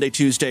episodes Monday,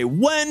 Tuesday,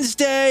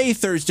 Wednesday.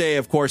 Thursday,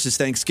 of course, is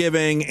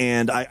Thanksgiving.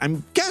 And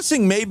I'm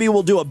guessing maybe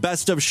we'll do a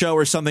best of show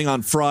or something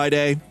on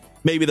Friday.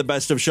 Maybe the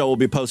best of show will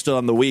be posted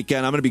on the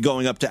weekend. I'm going to be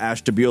going up to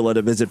Ashtabula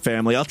to visit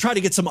family. I'll try to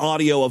get some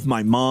audio of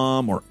my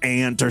mom or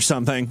aunt or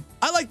something.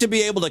 I like to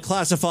be able to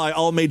classify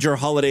all major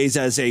holidays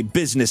as a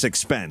business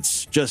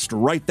expense. Just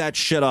write that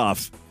shit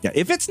off. Yeah,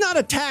 if it's not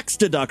a tax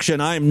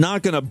deduction, I'm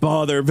not going to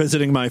bother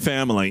visiting my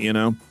family,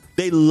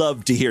 They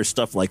love to hear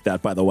stuff like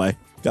that, by the way.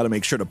 Got to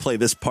make sure to play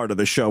this part of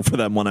the show for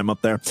them when I'm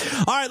up there.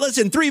 All right,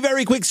 listen, 3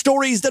 very quick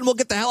stories, then we'll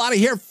get the hell out of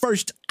here.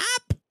 First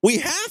up, we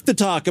have to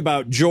talk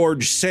about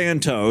George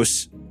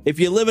Santos. If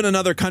you live in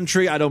another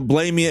country, I don't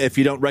blame you if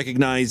you don't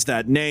recognize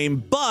that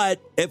name. But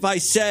if I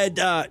said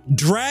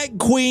drag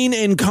queen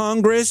in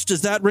Congress,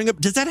 does that ring up?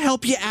 Does that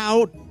help you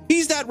out?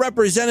 He's that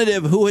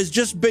representative who has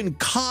just been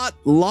caught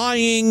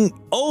lying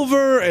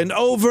over and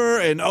over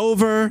and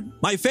over.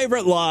 My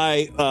favorite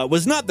lie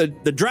was not the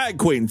drag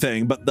queen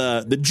thing, but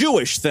the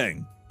Jewish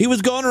thing. He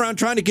was going around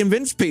trying to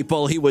convince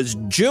people he was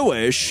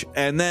Jewish,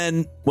 and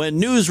then when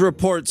news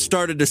reports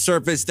started to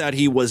surface that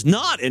he was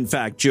not, in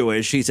fact,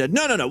 Jewish, he said,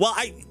 no. Well,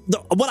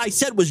 what I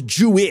said was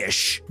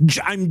Jewish.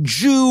 I'm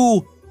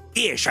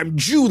Jew-ish. I'm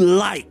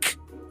Jew-like.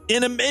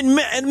 In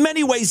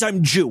many ways,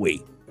 I'm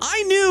Jewy.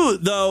 I knew,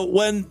 though,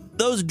 when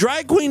those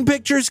drag queen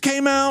pictures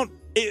came out,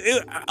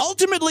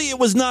 ultimately it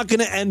was not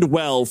going to end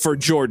well for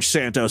George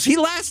Santos. He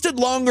lasted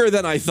longer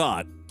than I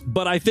thought,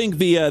 but I think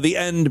the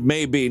end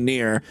may be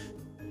near.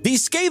 The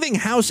scathing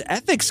House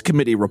Ethics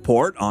Committee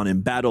report on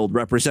embattled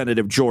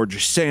Representative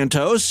George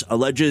Santos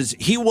alleges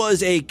he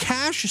was a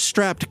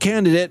cash-strapped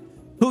candidate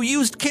who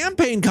used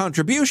campaign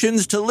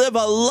contributions to live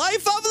a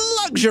life of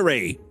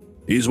luxury.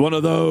 He's one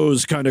of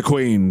those kind of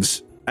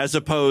queens, as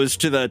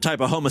opposed to the type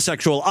of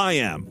homosexual I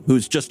am,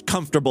 who's just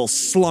comfortable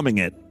slumming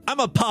it. I'm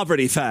a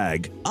poverty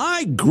fag.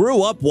 I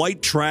grew up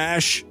white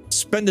trash,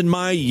 spending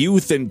my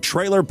youth in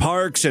trailer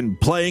parks and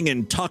playing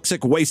in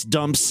toxic waste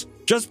dumps.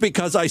 Just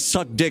because I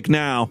suck dick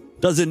now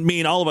doesn't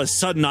mean all of a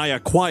sudden I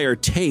acquire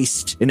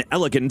taste and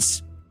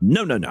elegance.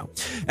 No.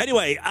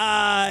 Anyway,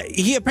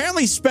 he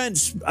apparently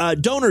spent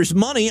donors'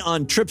 money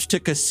on trips to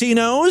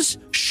casinos,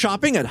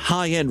 shopping at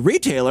high-end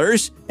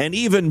retailers, and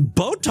even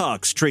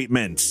Botox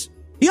treatments.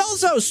 He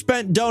also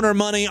spent donor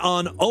money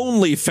on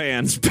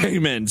OnlyFans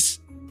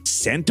payments.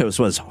 Santos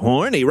was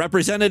horny.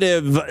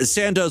 Representative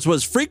Santos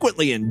was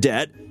frequently in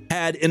debt,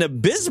 had an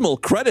abysmal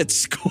credit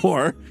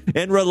score,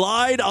 and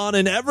relied on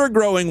an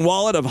ever-growing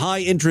wallet of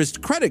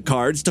high-interest credit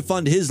cards to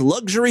fund his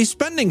luxury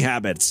spending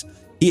habits.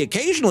 He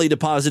occasionally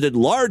deposited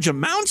large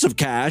amounts of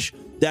cash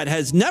that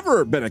has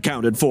never been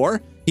accounted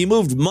for. He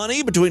moved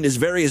money between his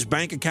various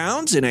bank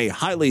accounts in a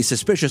highly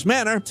suspicious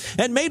manner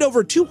and made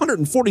over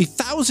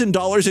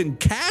 $240,000 in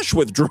cash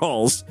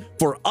withdrawals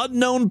for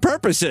unknown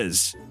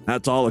purposes.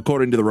 That's all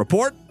according to the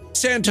report.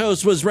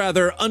 Santos was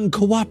rather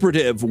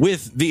uncooperative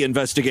with the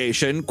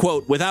investigation.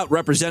 Quote, without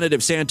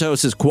Representative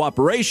Santos's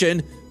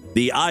cooperation,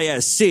 the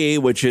ISC,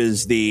 which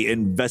is the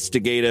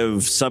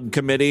Investigative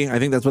Subcommittee, I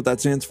think that's what that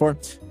stands for,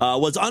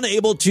 was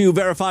unable to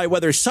verify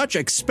whether such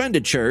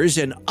expenditures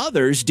and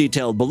others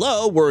detailed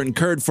below were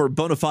incurred for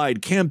bona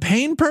fide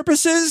campaign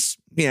purposes.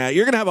 Yeah,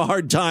 you're going to have a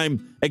hard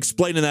time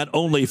explaining that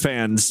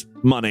OnlyFans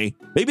money.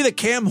 Maybe the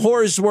cam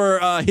whores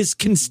were his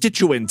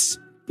constituents.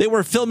 They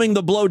were filming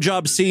the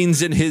blowjob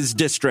scenes in his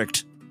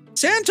district.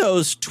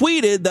 Santos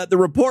tweeted that the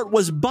report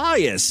was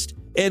biased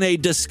and a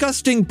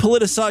disgusting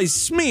politicized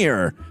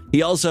smear.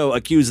 He also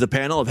accused the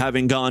panel of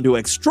having gone to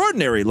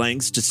extraordinary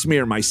lengths to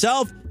smear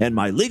myself and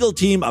my legal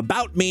team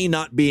about me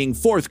not being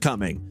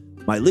forthcoming.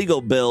 My legal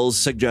bills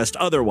suggest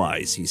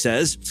otherwise, he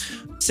says.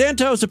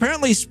 Santos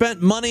apparently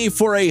spent money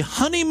for a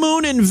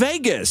honeymoon in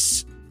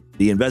Vegas.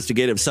 The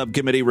investigative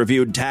subcommittee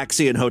reviewed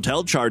taxi and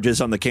hotel charges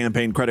on the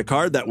campaign credit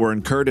card that were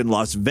incurred in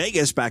Las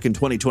Vegas back in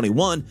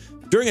 2021,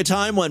 during a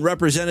time when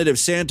Representative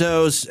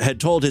Santos had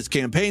told his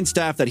campaign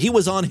staff that he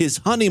was on his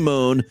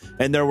honeymoon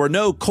and there were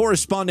no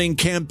corresponding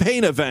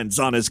campaign events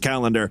on his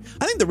calendar.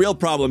 I think the real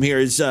problem here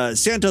is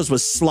Santos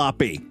was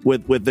sloppy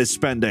with this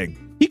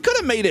spending. He could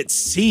have made it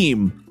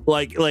seem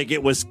like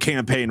it was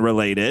campaign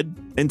related.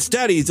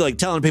 Instead, he's like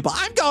telling people,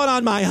 I'm going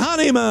on my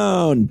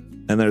honeymoon.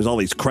 And there's all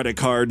these credit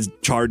card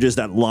charges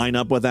that line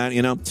up with that,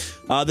 you know.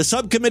 The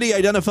subcommittee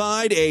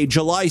identified a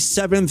July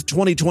 7th,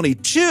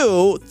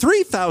 2022,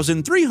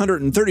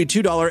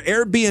 $3,332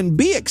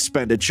 Airbnb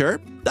expenditure.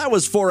 That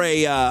was for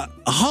a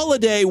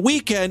holiday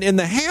weekend in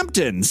the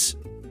Hamptons.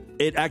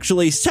 It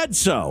actually said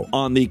so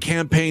on the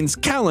campaign's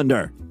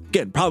calendar.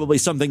 Again, probably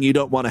something you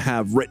don't want to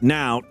have written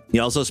out. He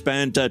also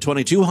spent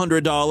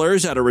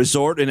 $2,200 at a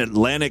resort in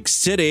Atlantic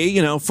City,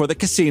 you know, for the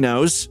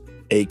casinos.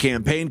 A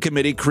campaign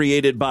committee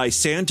created by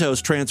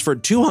Santos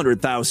transferred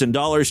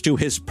 $200,000 to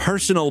his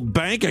personal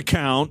bank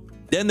account.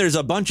 Then there's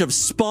a bunch of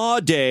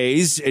spa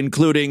days,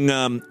 including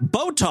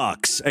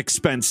Botox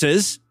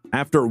expenses.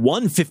 After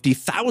one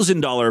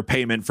 $50,000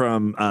 payment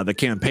from the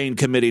campaign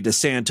committee to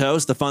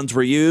Santos, the funds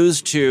were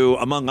used to,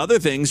 among other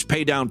things,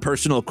 pay down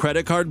personal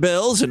credit card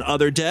bills and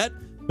other debt,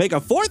 make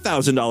a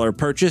 $4,000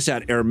 purchase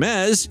at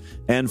Hermes,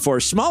 and for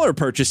smaller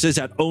purchases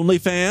at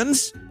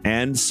OnlyFans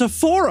and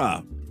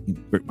Sephora.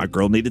 My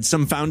girl needed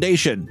some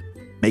foundation,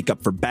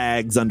 makeup for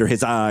bags under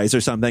his eyes or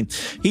something.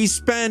 He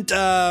spent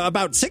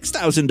about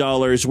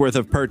 $6,000 worth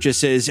of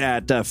purchases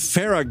at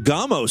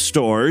Ferragamo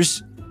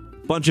stores,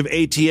 bunch of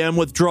ATM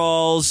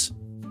withdrawals,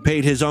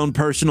 paid his own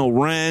personal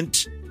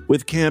rent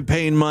with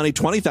campaign money,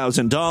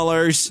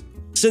 $20,000.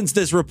 Since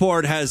this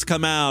report has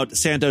come out,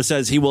 Santos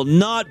says he will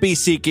not be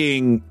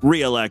seeking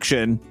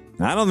re-election.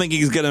 I don't think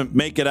he's going to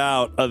make it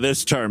out of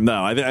this term,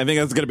 though. I think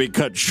that's going to be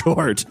cut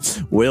short.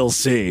 We'll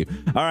see.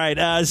 All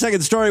right,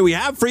 second story we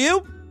have for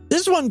you.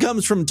 This one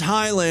comes from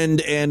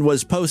Thailand and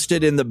was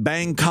posted in the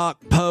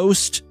Bangkok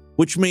Post,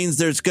 which means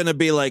there's going to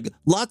be like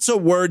lots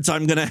of words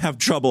I'm going to have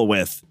trouble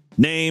with.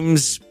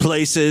 Names,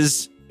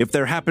 places. If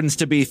there happens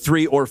to be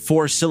 3 or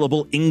 4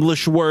 syllable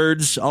English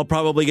words, I'll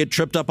probably get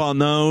tripped up on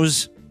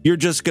those. You're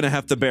just going to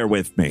have to bear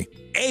with me.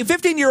 A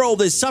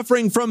 15-year-old is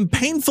suffering from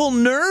painful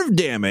nerve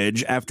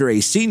damage after a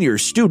senior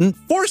student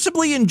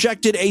forcibly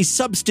injected a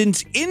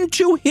substance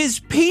into his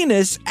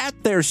penis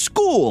at their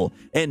school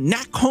in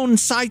Nakhon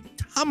Sai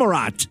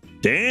Thammarat.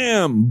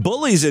 Damn,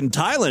 bullies in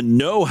Thailand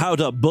know how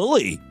to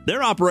bully.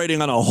 They're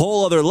operating on a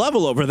whole other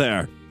level over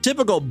there.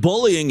 Typical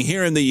bullying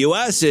here in the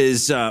U.S.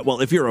 is,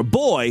 if you're a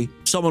boy,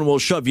 someone will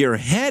shove your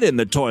head in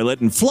the toilet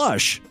and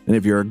flush. And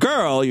if you're a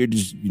girl, you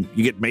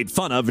get made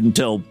fun of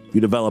until you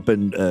develop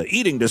an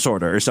eating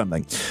disorder or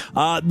something.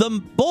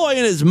 The boy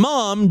and his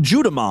mom,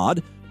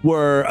 Judamad,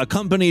 were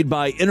accompanied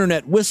by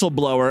internet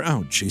whistleblower,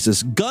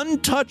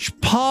 Gun Touch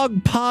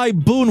Pog Pai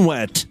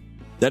Boonwet.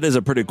 That is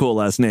a pretty cool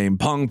last name,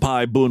 Pong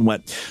Pai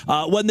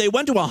Boonwet. When they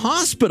went to a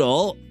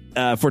hospital,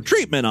 for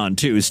treatment on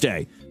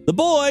Tuesday. The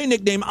boy,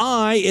 nicknamed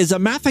I, is a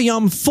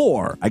Mathayom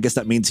 4. I guess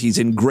that means he's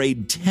in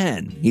grade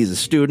 10. He's a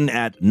student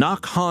at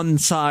Nakhon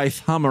Sai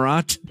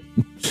Thamarat.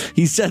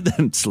 He said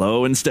that,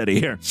 slow and steady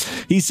here.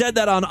 He said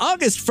that on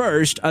August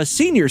 1st, a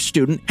senior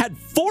student had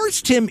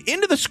forced him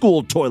into the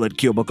school toilet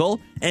cubicle,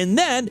 and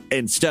then,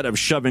 instead of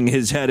shoving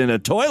his head in a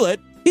toilet,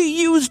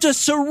 he used a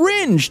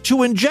syringe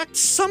to inject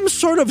some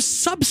sort of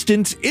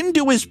substance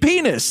into his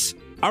penis.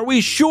 Are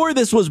we sure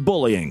this was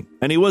bullying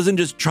and he wasn't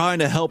just trying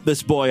to help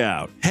this boy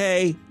out?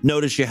 Hey,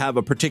 notice you have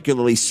a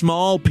particularly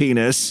small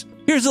penis.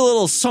 Here's a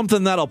little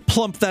something that'll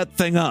plump that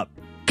thing up.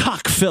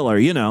 Cock filler,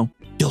 you know.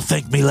 You'll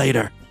thank me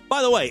later.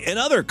 By the way, in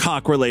other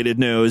cock-related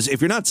news,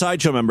 if you're not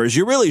Sideshow members,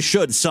 you really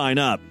should sign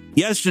up.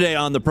 Yesterday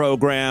on the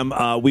program,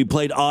 we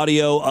played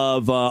audio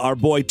of our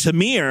boy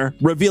Tamir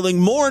revealing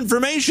more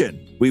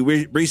information. We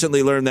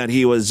recently learned that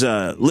he was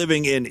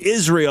living in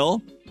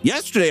Israel.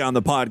 Yesterday on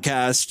the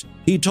podcast,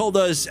 he told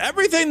us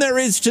everything there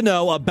is to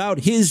know about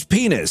his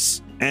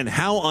penis and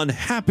how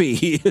unhappy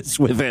he is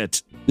with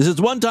it. This is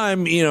one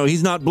time,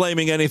 he's not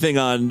blaming anything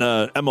on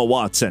Emma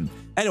Watson.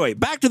 Anyway,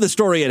 back to the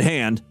story at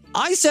hand.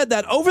 I said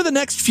that over the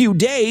next few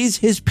days,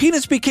 his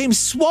penis became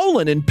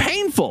swollen and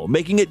painful,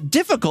 making it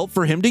difficult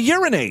for him to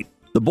urinate.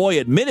 The boy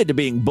admitted to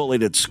being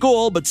bullied at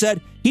school, but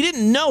said he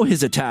didn't know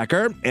his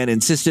attacker and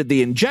insisted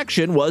the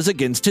injection was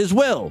against his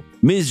will.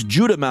 Ms.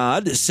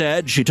 Judamad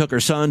said she took her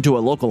son to a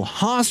local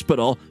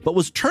hospital, but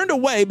was turned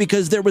away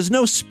because there was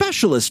no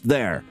specialist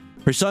there.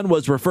 Her son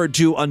was referred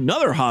to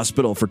another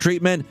hospital for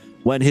treatment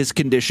when his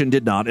condition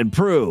did not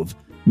improve.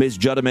 Ms.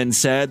 Judeman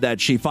said that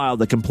she filed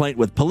a complaint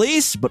with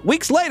police, but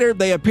weeks later,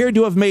 they appeared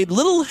to have made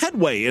little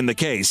headway in the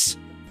case.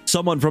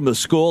 Someone from the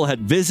school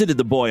had visited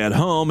the boy at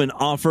home and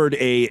offered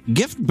a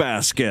gift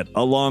basket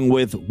along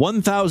with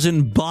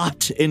 1,000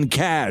 baht in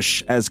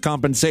cash as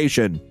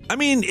compensation. I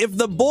mean, if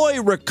the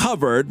boy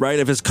recovered, right,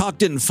 if his cock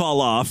didn't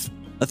fall off,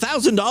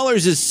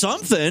 $1,000 is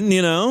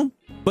something,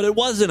 But it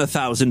wasn't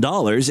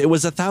 $1,000. It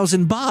was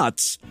 1,000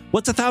 bahts.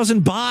 What's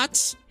 1,000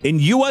 bahts? In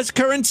U.S.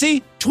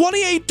 currency?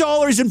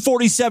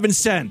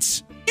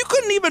 $28.47. You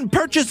couldn't even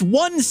purchase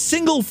one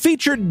single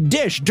featured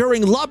dish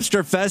during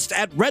Lobster Fest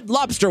at Red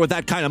Lobster with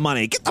that kind of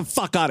money. Get the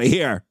fuck out of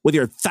here with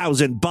your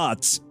 1,000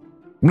 bahts.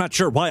 I'm not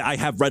sure why I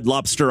have Red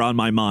Lobster on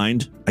my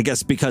mind. I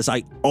guess because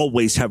I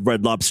always have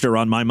Red Lobster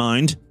on my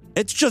mind.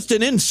 It's just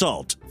an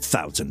insult.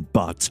 1,000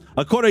 bahts.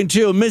 According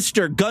to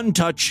Mr.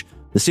 Guntouch,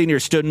 the senior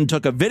student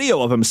took a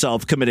video of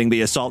himself committing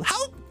the assault.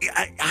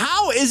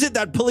 How is it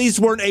that police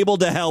weren't able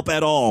to help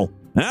at all?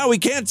 Now we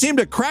can't seem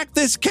to crack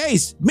this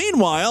case.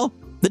 Meanwhile,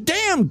 the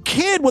damn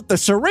kid with the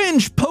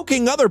syringe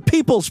poking other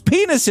people's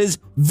penises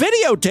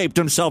videotaped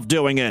himself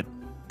doing it.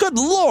 Good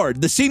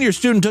Lord, the senior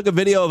student took a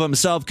video of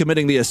himself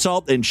committing the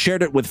assault and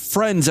shared it with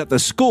friends at the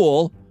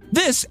school.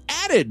 This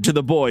added to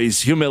the boy's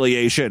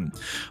humiliation.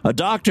 A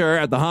doctor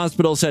at the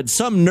hospital said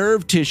some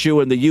nerve tissue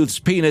in the youth's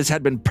penis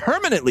had been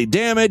permanently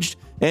damaged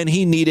and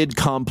he needed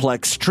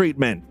complex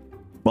treatment.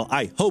 Well,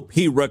 I hope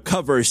he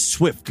recovers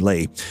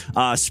swiftly.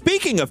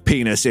 Speaking of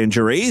penis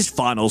injuries,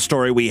 final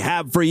story we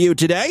have for you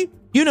today.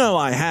 You know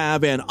I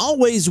have and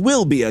always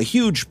will be a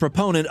huge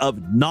proponent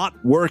of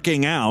not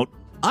working out.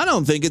 I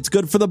don't think it's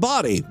good for the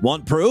body.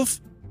 Want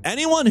proof?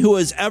 Anyone who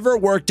has ever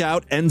worked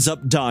out ends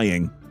up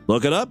dying.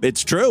 Look it up.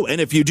 It's true.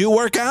 And if you do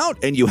work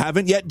out and you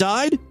haven't yet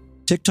died,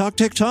 tick tock,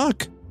 tick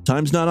tock.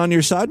 Time's not on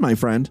your side, my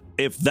friend.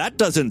 If that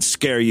doesn't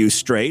scare you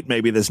straight,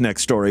 maybe this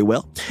next story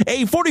will.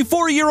 A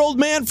 44-year-old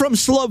man from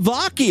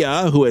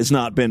Slovakia who has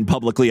not been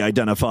publicly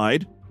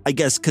identified. I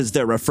guess because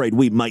they're afraid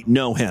we might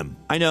know him.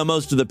 I know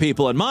most of the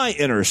people in my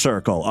inner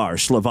circle are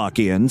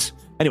Slovakians.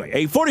 Anyway,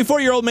 a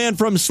 44-year-old man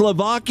from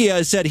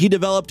Slovakia said he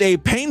developed a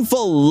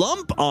painful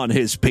lump on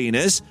his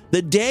penis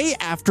the day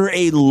after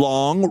a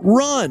long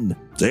run.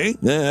 See?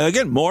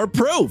 Again, more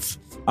proof.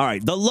 All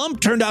right, the lump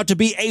turned out to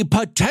be a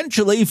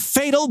potentially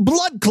fatal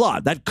blood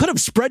clot that could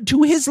have spread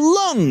to his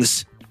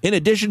lungs. In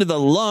addition to the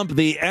lump,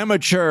 the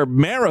amateur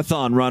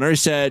marathon runner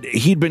said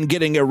he'd been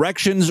getting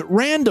erections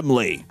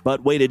randomly,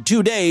 but waited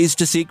 2 days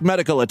to seek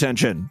medical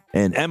attention.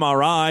 An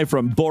MRI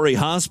from Bori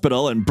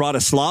Hospital in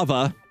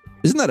Bratislava.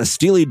 Isn't that a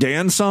Steely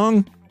Dan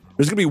song?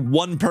 There's going to be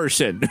one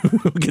person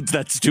who gets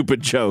that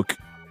stupid joke.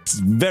 It's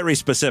very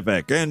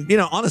specific and,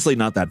 honestly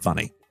not that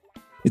funny.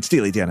 It's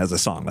Steely Dan has a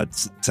song that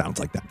sounds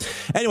like that.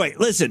 Anyway,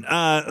 listen,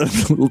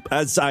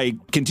 as I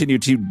continue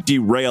to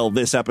derail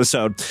this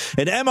episode,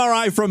 an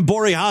MRI from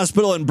Bori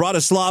Hospital in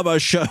Bratislava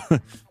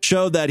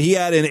showed that he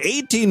had an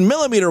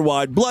 18-millimeter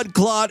wide blood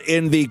clot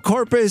in the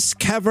corpus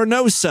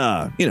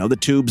cavernosa. The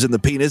tubes in the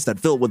penis that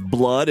fill with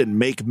blood and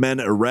make men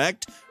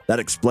erect. That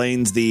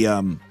explains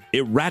the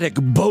erratic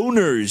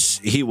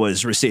boners he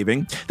was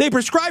receiving. They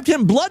prescribed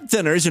him blood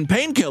thinners and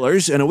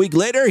painkillers, and a week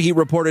later, he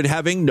reported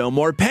having no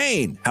more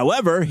pain.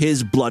 However,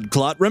 his blood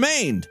clot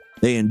remained.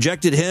 They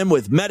injected him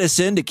with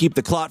medicine to keep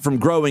the clot from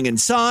growing in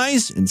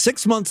size, and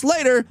 6 months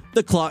later,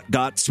 the clot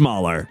got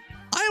smaller.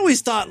 I I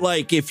always thought,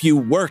 like, if you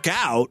work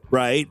out,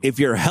 right, if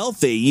you're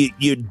healthy,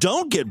 you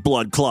don't get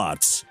blood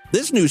clots.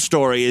 This new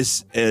story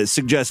is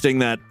suggesting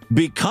that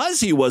because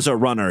he was a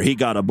runner, he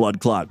got a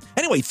blood clot.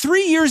 Anyway,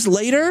 3 years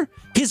later,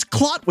 his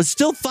clot was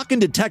still fucking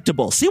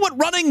detectable. See what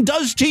running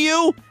does to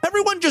you?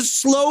 Everyone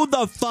just slow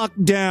the fuck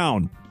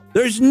down.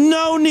 There's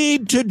no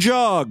need to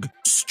jog,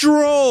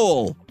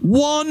 stroll,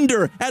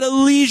 wander at a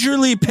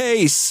leisurely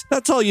pace.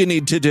 That's all you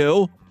need to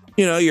do.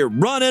 You know, you're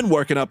running,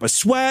 working up a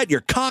sweat,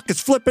 your cock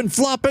is flipping,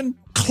 flopping,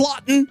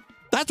 clotting.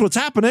 That's what's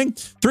happening.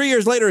 3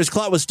 years later, his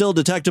clot was still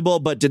detectable,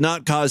 but did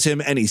not cause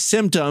him any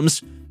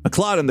symptoms. A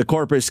clot in the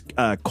corpus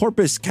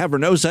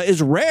cavernosa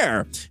is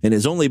rare and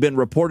has only been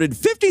reported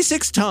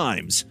 56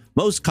 times,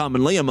 most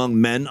commonly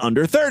among men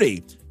under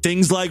 30.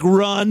 Things like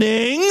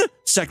running,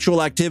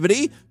 sexual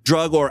activity,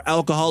 drug or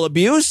alcohol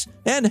abuse,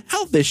 and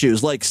health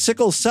issues like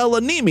sickle cell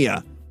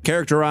anemia,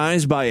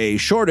 characterized by a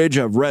shortage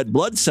of red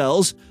blood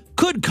cells,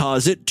 could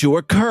cause it to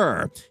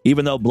occur.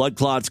 Even though blood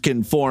clots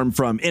can form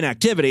from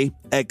inactivity,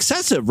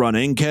 excessive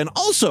running can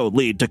also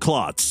lead to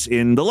clots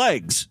in the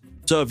legs.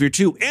 So if you're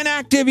too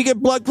inactive, you get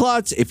blood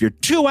clots. If you're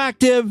too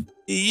active,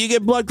 you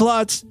get blood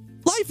clots.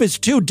 Life is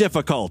too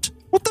difficult.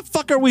 What the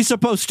fuck are we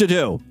supposed to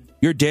do?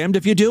 You're damned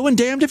if you do and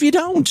damned if you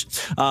don't.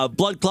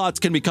 Blood clots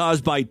can be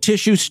caused by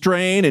tissue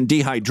strain and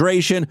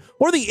dehydration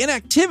or the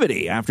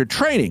inactivity after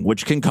training,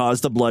 which can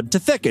cause the blood to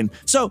thicken.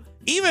 So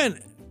even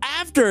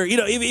after,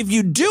 if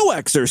you do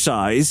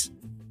exercise,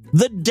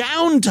 the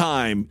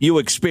downtime you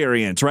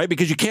experience, right?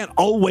 Because you can't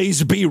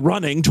always be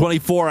running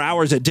 24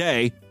 hours a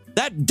day.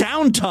 That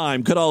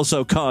downtime could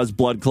also cause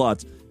blood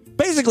clots.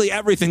 Basically,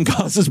 everything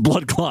causes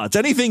blood clots.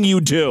 Anything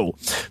you do.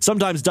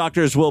 Sometimes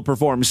doctors will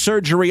perform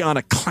surgery on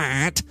a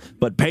clot,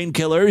 but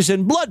painkillers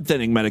and blood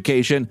thinning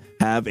medication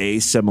have a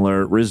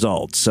similar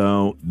result.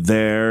 So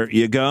there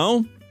you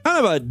go.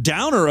 Kind of a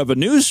downer of a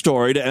news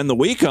story to end the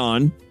week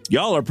on.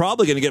 Y'all are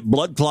probably going to get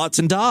blood clots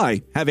and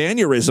die. Have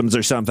aneurysms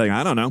or something.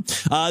 I don't know.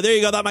 There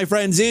you go. That, my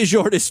friends, is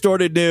your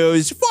Distorted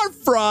News for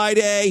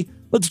Friday.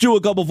 Let's do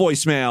a couple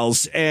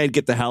voicemails and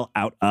get the hell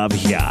out of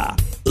here.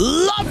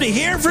 Love to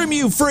hear from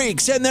you,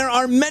 freaks. And there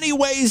are many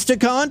ways to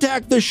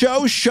contact the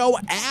show. Show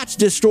at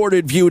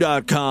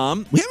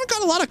distortedview.com. We haven't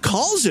got a lot of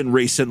calls in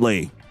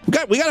recently. We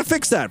got to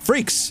fix that,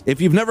 freaks.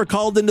 If you've never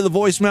called into the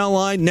voicemail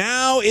line,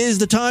 now is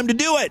the time to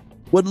do it.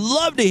 Would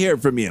love to hear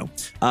from you.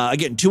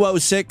 Again,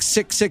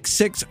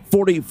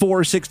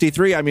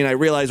 206-666-4463. I mean, I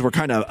realize we're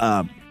kind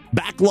of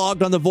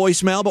backlogged on the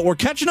voicemail, but we're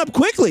catching up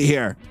quickly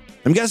here.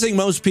 I'm guessing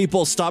most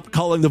people stopped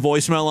calling the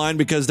voicemail line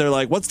because they're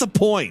like, what's the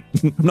point?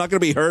 I'm not going to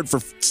be heard for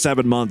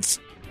 7 months.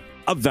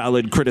 A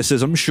valid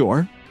criticism,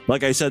 sure.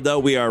 Like I said, though,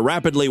 we are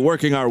rapidly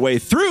working our way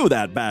through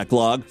that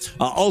backlog.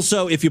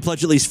 Also, if you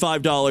pledge at least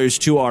 $5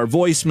 to our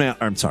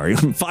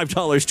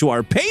 $5 to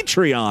our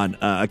Patreon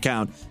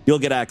account, you'll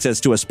get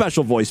access to a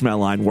special voicemail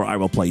line where I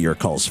will play your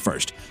calls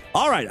first.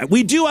 All right,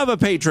 we do have a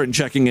patron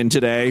checking in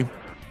today.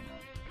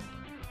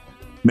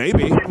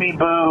 Maybe. Jimmy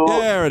Boo.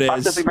 There it is.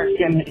 Pacific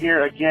Mexican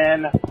here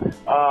again.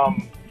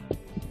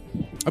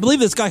 I believe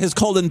this guy has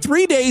called in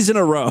 3 days in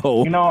a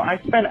row. I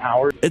spent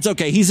hours. It's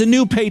okay. He's a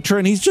new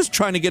patron. He's just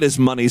trying to get his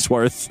money's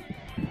worth.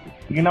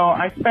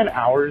 I spent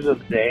hours of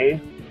the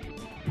day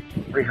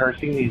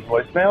rehearsing these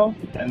voicemails,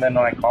 and then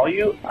when I call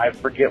you, I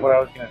forget what I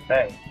was going to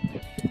say.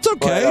 It's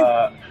okay.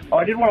 But,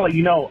 I did want to let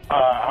you know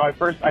how I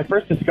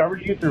first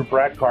discovered you through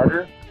Brad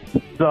Carter.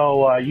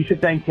 So you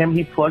should thank him.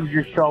 He plugs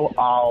your show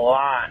a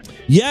lot.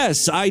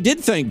 Yes, I did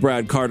thank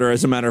Brad Carter,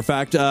 as a matter of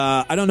fact.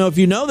 I don't know if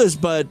you know this,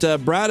 but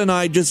Brad and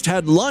I just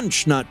had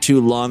lunch not too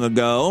long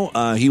ago.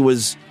 He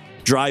was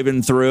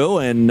driving through,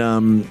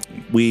 and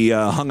we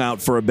hung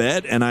out for a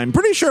bit. And I'm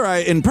pretty sure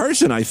in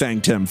person I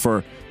thanked him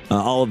for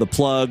all of the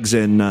plugs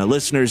and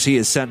listeners he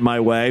has sent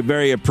my way.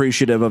 Very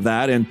appreciative of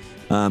that. And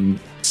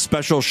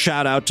special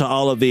shout out to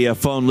all of the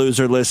Phone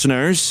Loser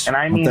listeners. And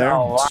I mean there,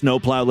 a lot.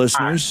 Snowplow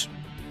listeners.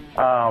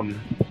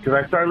 Because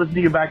I started listening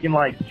to you back in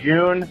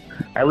June.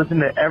 I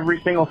listened to every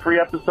single free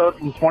episode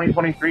from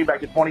 2023 back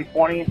to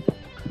 2020.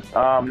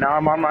 Now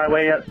I'm on my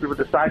way up through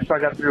the Sideshow. I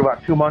got through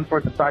about 2 months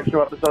worth of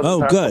Sideshow episodes. Oh,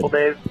 the past good. couple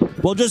days.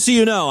 Well, just so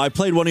you know, I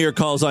played one of your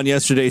calls on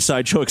yesterday's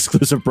Sideshow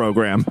exclusive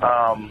program.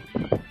 So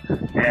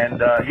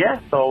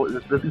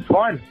this is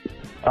fun.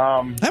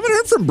 I haven't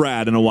heard from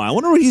Brad in a while. I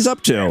wonder what he's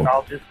up to.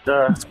 I'll just.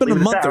 It's been a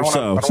month or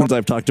so since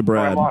I've talked to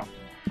Brad.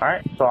 All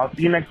right, so I'll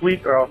see you next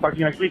week, or I'll talk to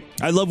you next week.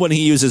 I love when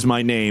he uses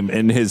my name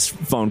in his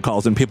phone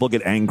calls and people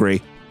get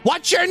angry.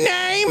 What's your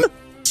name?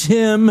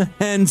 Tim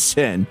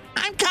Henson.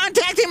 I'm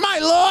contacting my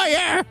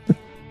lawyer.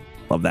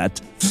 Love that.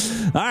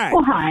 All right.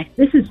 Well, hi.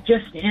 This is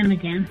just Em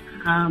again.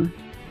 I'm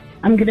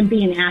going to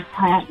be an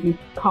asshat and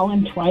call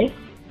in twice.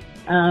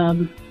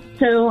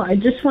 So I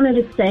just wanted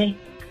to say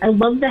I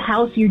love the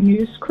How's Your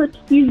News clips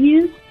you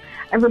use.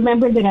 I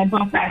remember that I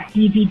bought that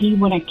DVD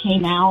when it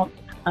came out.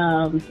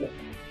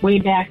 Way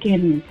back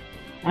in,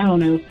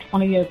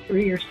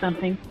 2003 or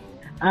something.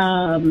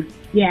 Love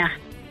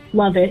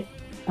it.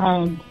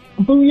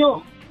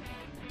 Booyah.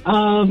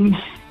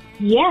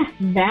 yeah,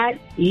 that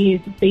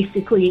is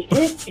basically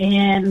it.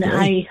 And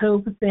I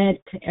hope that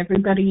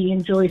everybody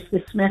enjoys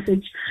this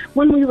message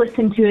when we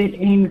listen to it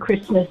in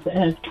Christmas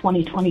of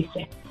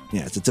 2026.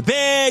 Yes, it's a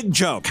big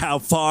joke how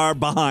far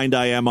behind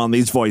I am on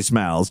these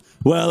voicemails.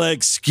 Well,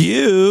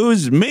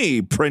 excuse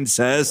me,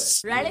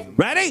 princess. Ready?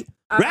 Ready?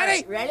 All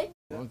Ready? right, ready?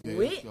 Okay,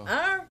 We let's go.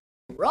 are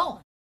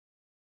rolling.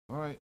 All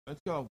right, let's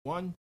go.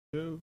 1,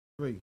 2,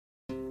 3.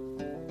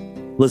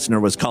 Listener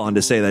was calling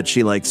to say that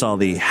she likes all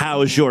the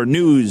How's Your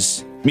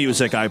News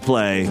music I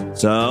play.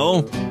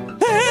 So,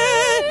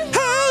 hey,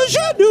 how's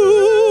your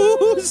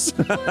news?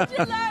 Would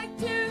you like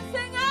to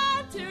sing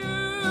a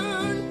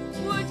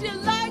tune? Would you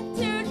like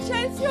to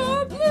chase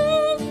your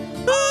blues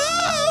away?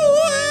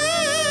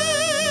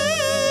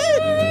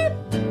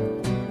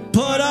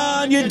 Put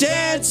on your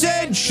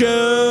dancing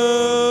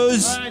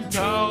shoes. And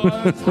tell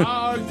us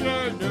how's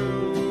your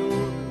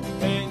news,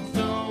 and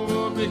so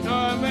we'll be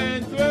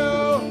coming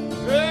through.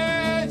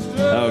 It's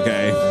true.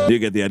 Okay, you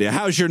get the idea.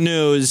 How's Your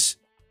News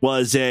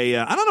was a,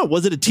 I don't know,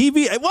 was it a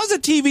TV? It was a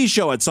TV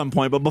show at some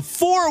point, but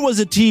before it was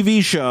a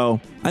TV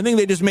show, I think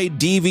they just made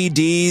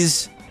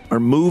DVDs or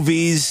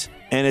movies,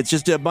 and it's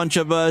just a bunch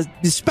of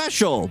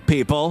special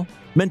people,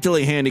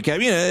 mentally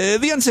handicapped, you know,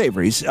 the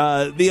unsavories.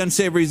 The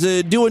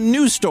unsavories doing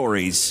news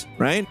stories,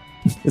 right?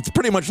 It's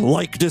pretty much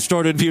like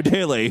Distorted View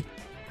Daily.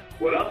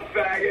 What up,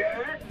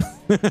 faggot?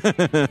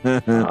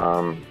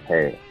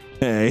 Hey.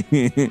 Hey.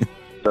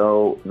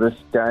 So this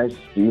guy,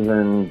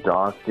 Stephen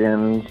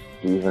Dawson.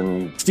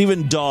 I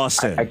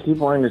keep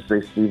wanting to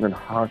say Stephen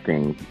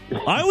Hawking.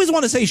 I always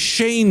want to say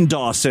Shane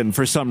Dawson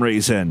for some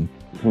reason.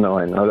 No,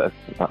 I know that's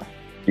not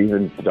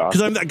Stephen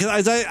Dawson.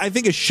 Because I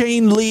think of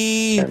Shane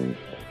Lee,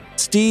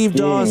 Steve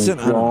Dawson.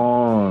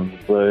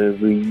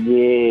 Baby,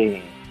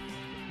 yeah.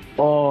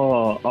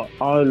 Oh,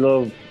 I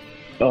love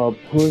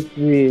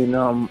pussy, and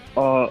I'm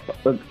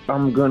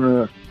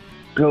gonna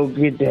go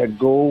get that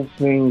gold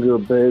finger,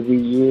 baby,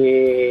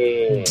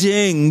 yeah.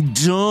 Ding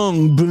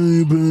dong,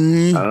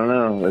 baby. I don't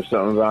know. There's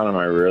something about him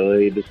I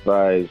really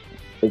despise.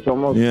 It's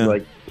almost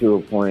like to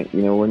a point,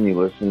 you know, when you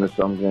listen to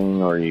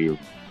something or you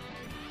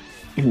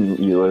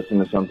listen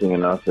to something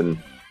enough and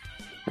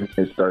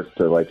it starts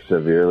to like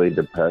severely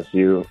depress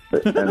you,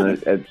 and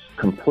it's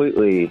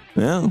completely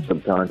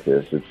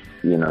subconscious. It's,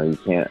 you know, you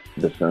can't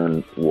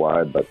discern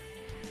why, but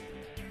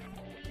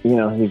you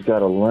know, he's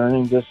got a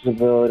learning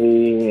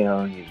disability, you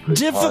know, he's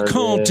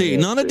difficulty,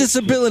 not a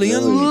disability,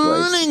 really a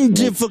learning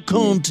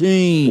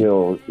difficulty.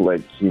 Feel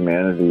like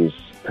humanity's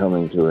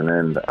coming to an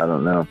end. I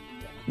don't know.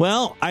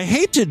 Well, I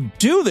hate to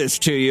do this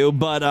to you,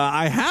 but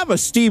I have a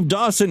Steve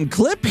Dawson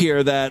clip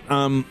here that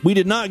we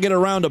did not get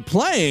around to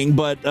playing,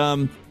 but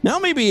now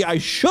maybe I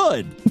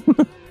should.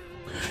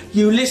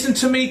 You listen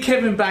to me,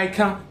 Kevin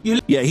Baker.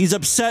 Yeah, he's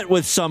upset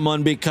with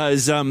someone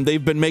because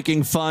they've been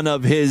making fun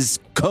of his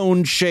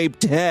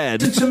cone-shaped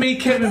head. Listen to me,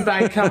 Kevin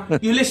Baker.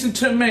 You listen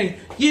to me.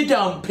 You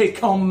don't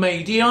pick on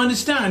me. Do you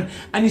understand?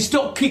 And you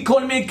stop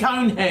calling me a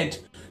cone head.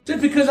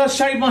 Just because I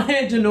shave my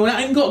head and all that,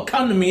 I ain't got a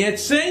cone in my head,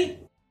 see?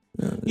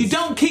 You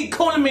don't keep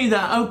calling me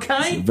that,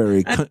 okay? It's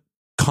very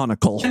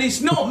conical. And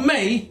it's not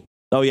me.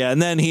 Oh, yeah,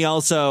 and then he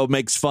also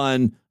makes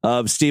fun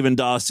of Stephen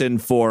Dawson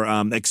for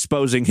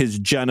exposing his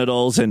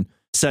genitals and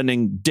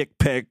sending dick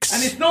pics.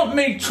 And it's not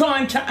me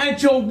trying to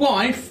add your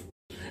wife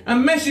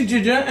and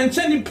messaging her and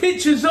sending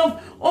pictures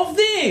of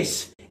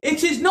this.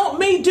 It is not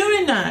me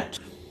doing that.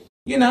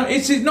 You know,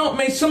 it is not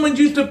me. Someone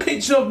used a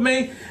picture of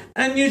me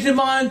and using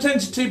my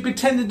identity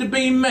pretending to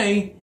be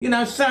me. You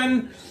know,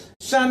 saying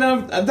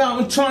that I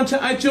was trying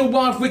to add your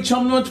wife, which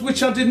I'm not,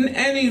 which I didn't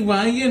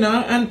anyway, you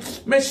know, and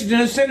messaging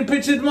her, sending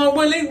pictures of my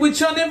willy,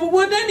 which I never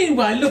would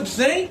anyway. Look,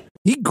 see?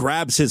 He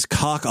grabs his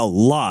cock a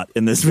lot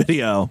in this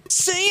video.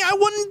 See, I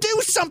wouldn't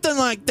do something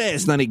like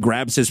this. And then he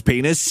grabs his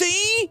penis.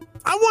 See,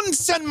 I wouldn't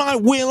send my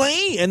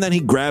willy. And then he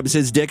grabs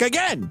his dick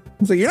again.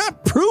 So you're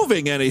not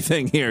proving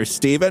anything here,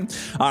 Steven.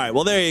 All right,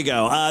 well, there you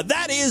go.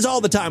 That is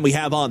all the time we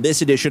have on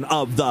this edition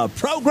of the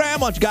program.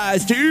 I want you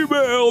guys to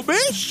email me,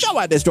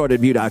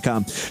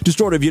 show@distortedview.com.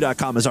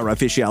 Distortedview.com is our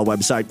official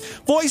website.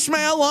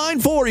 Voicemail line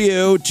for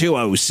you,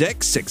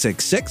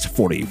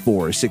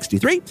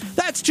 206-666-4463.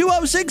 That's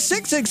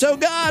 206-66. Oh,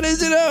 God,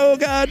 is it? Oh,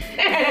 God.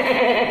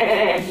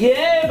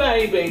 Yeah,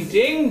 baby.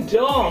 Ding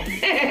dong.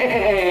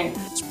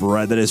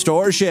 Spread the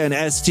distortion.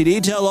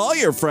 STD, tell all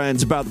your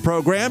friends about the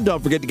program.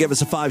 Don't forget to give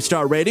us a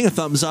 5-star rating, a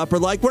thumbs up, or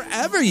like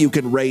wherever you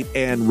can rate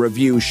and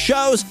review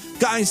shows.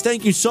 Guys,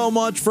 thank you so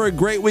much for a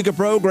great week of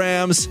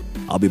programs.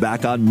 I'll be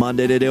back on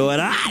Monday to do it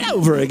all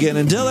over again.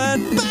 Until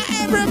then, bye,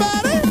 everybody.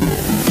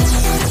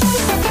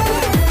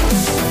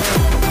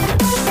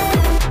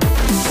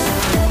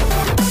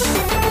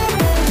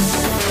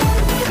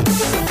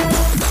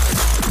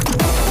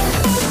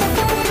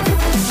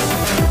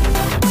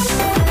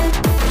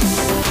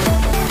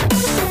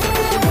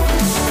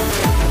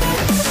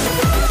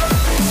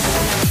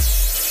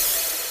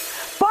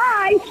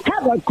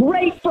 Have a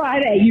great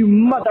Friday, you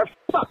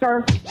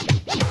motherfucker.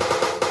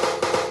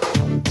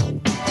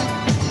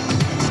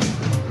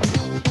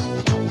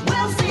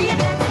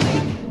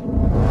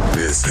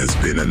 This has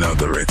been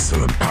another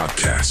excellent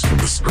podcast from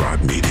the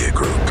Scribe Media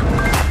Group.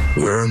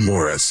 Learn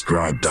more at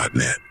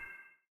scribe.net.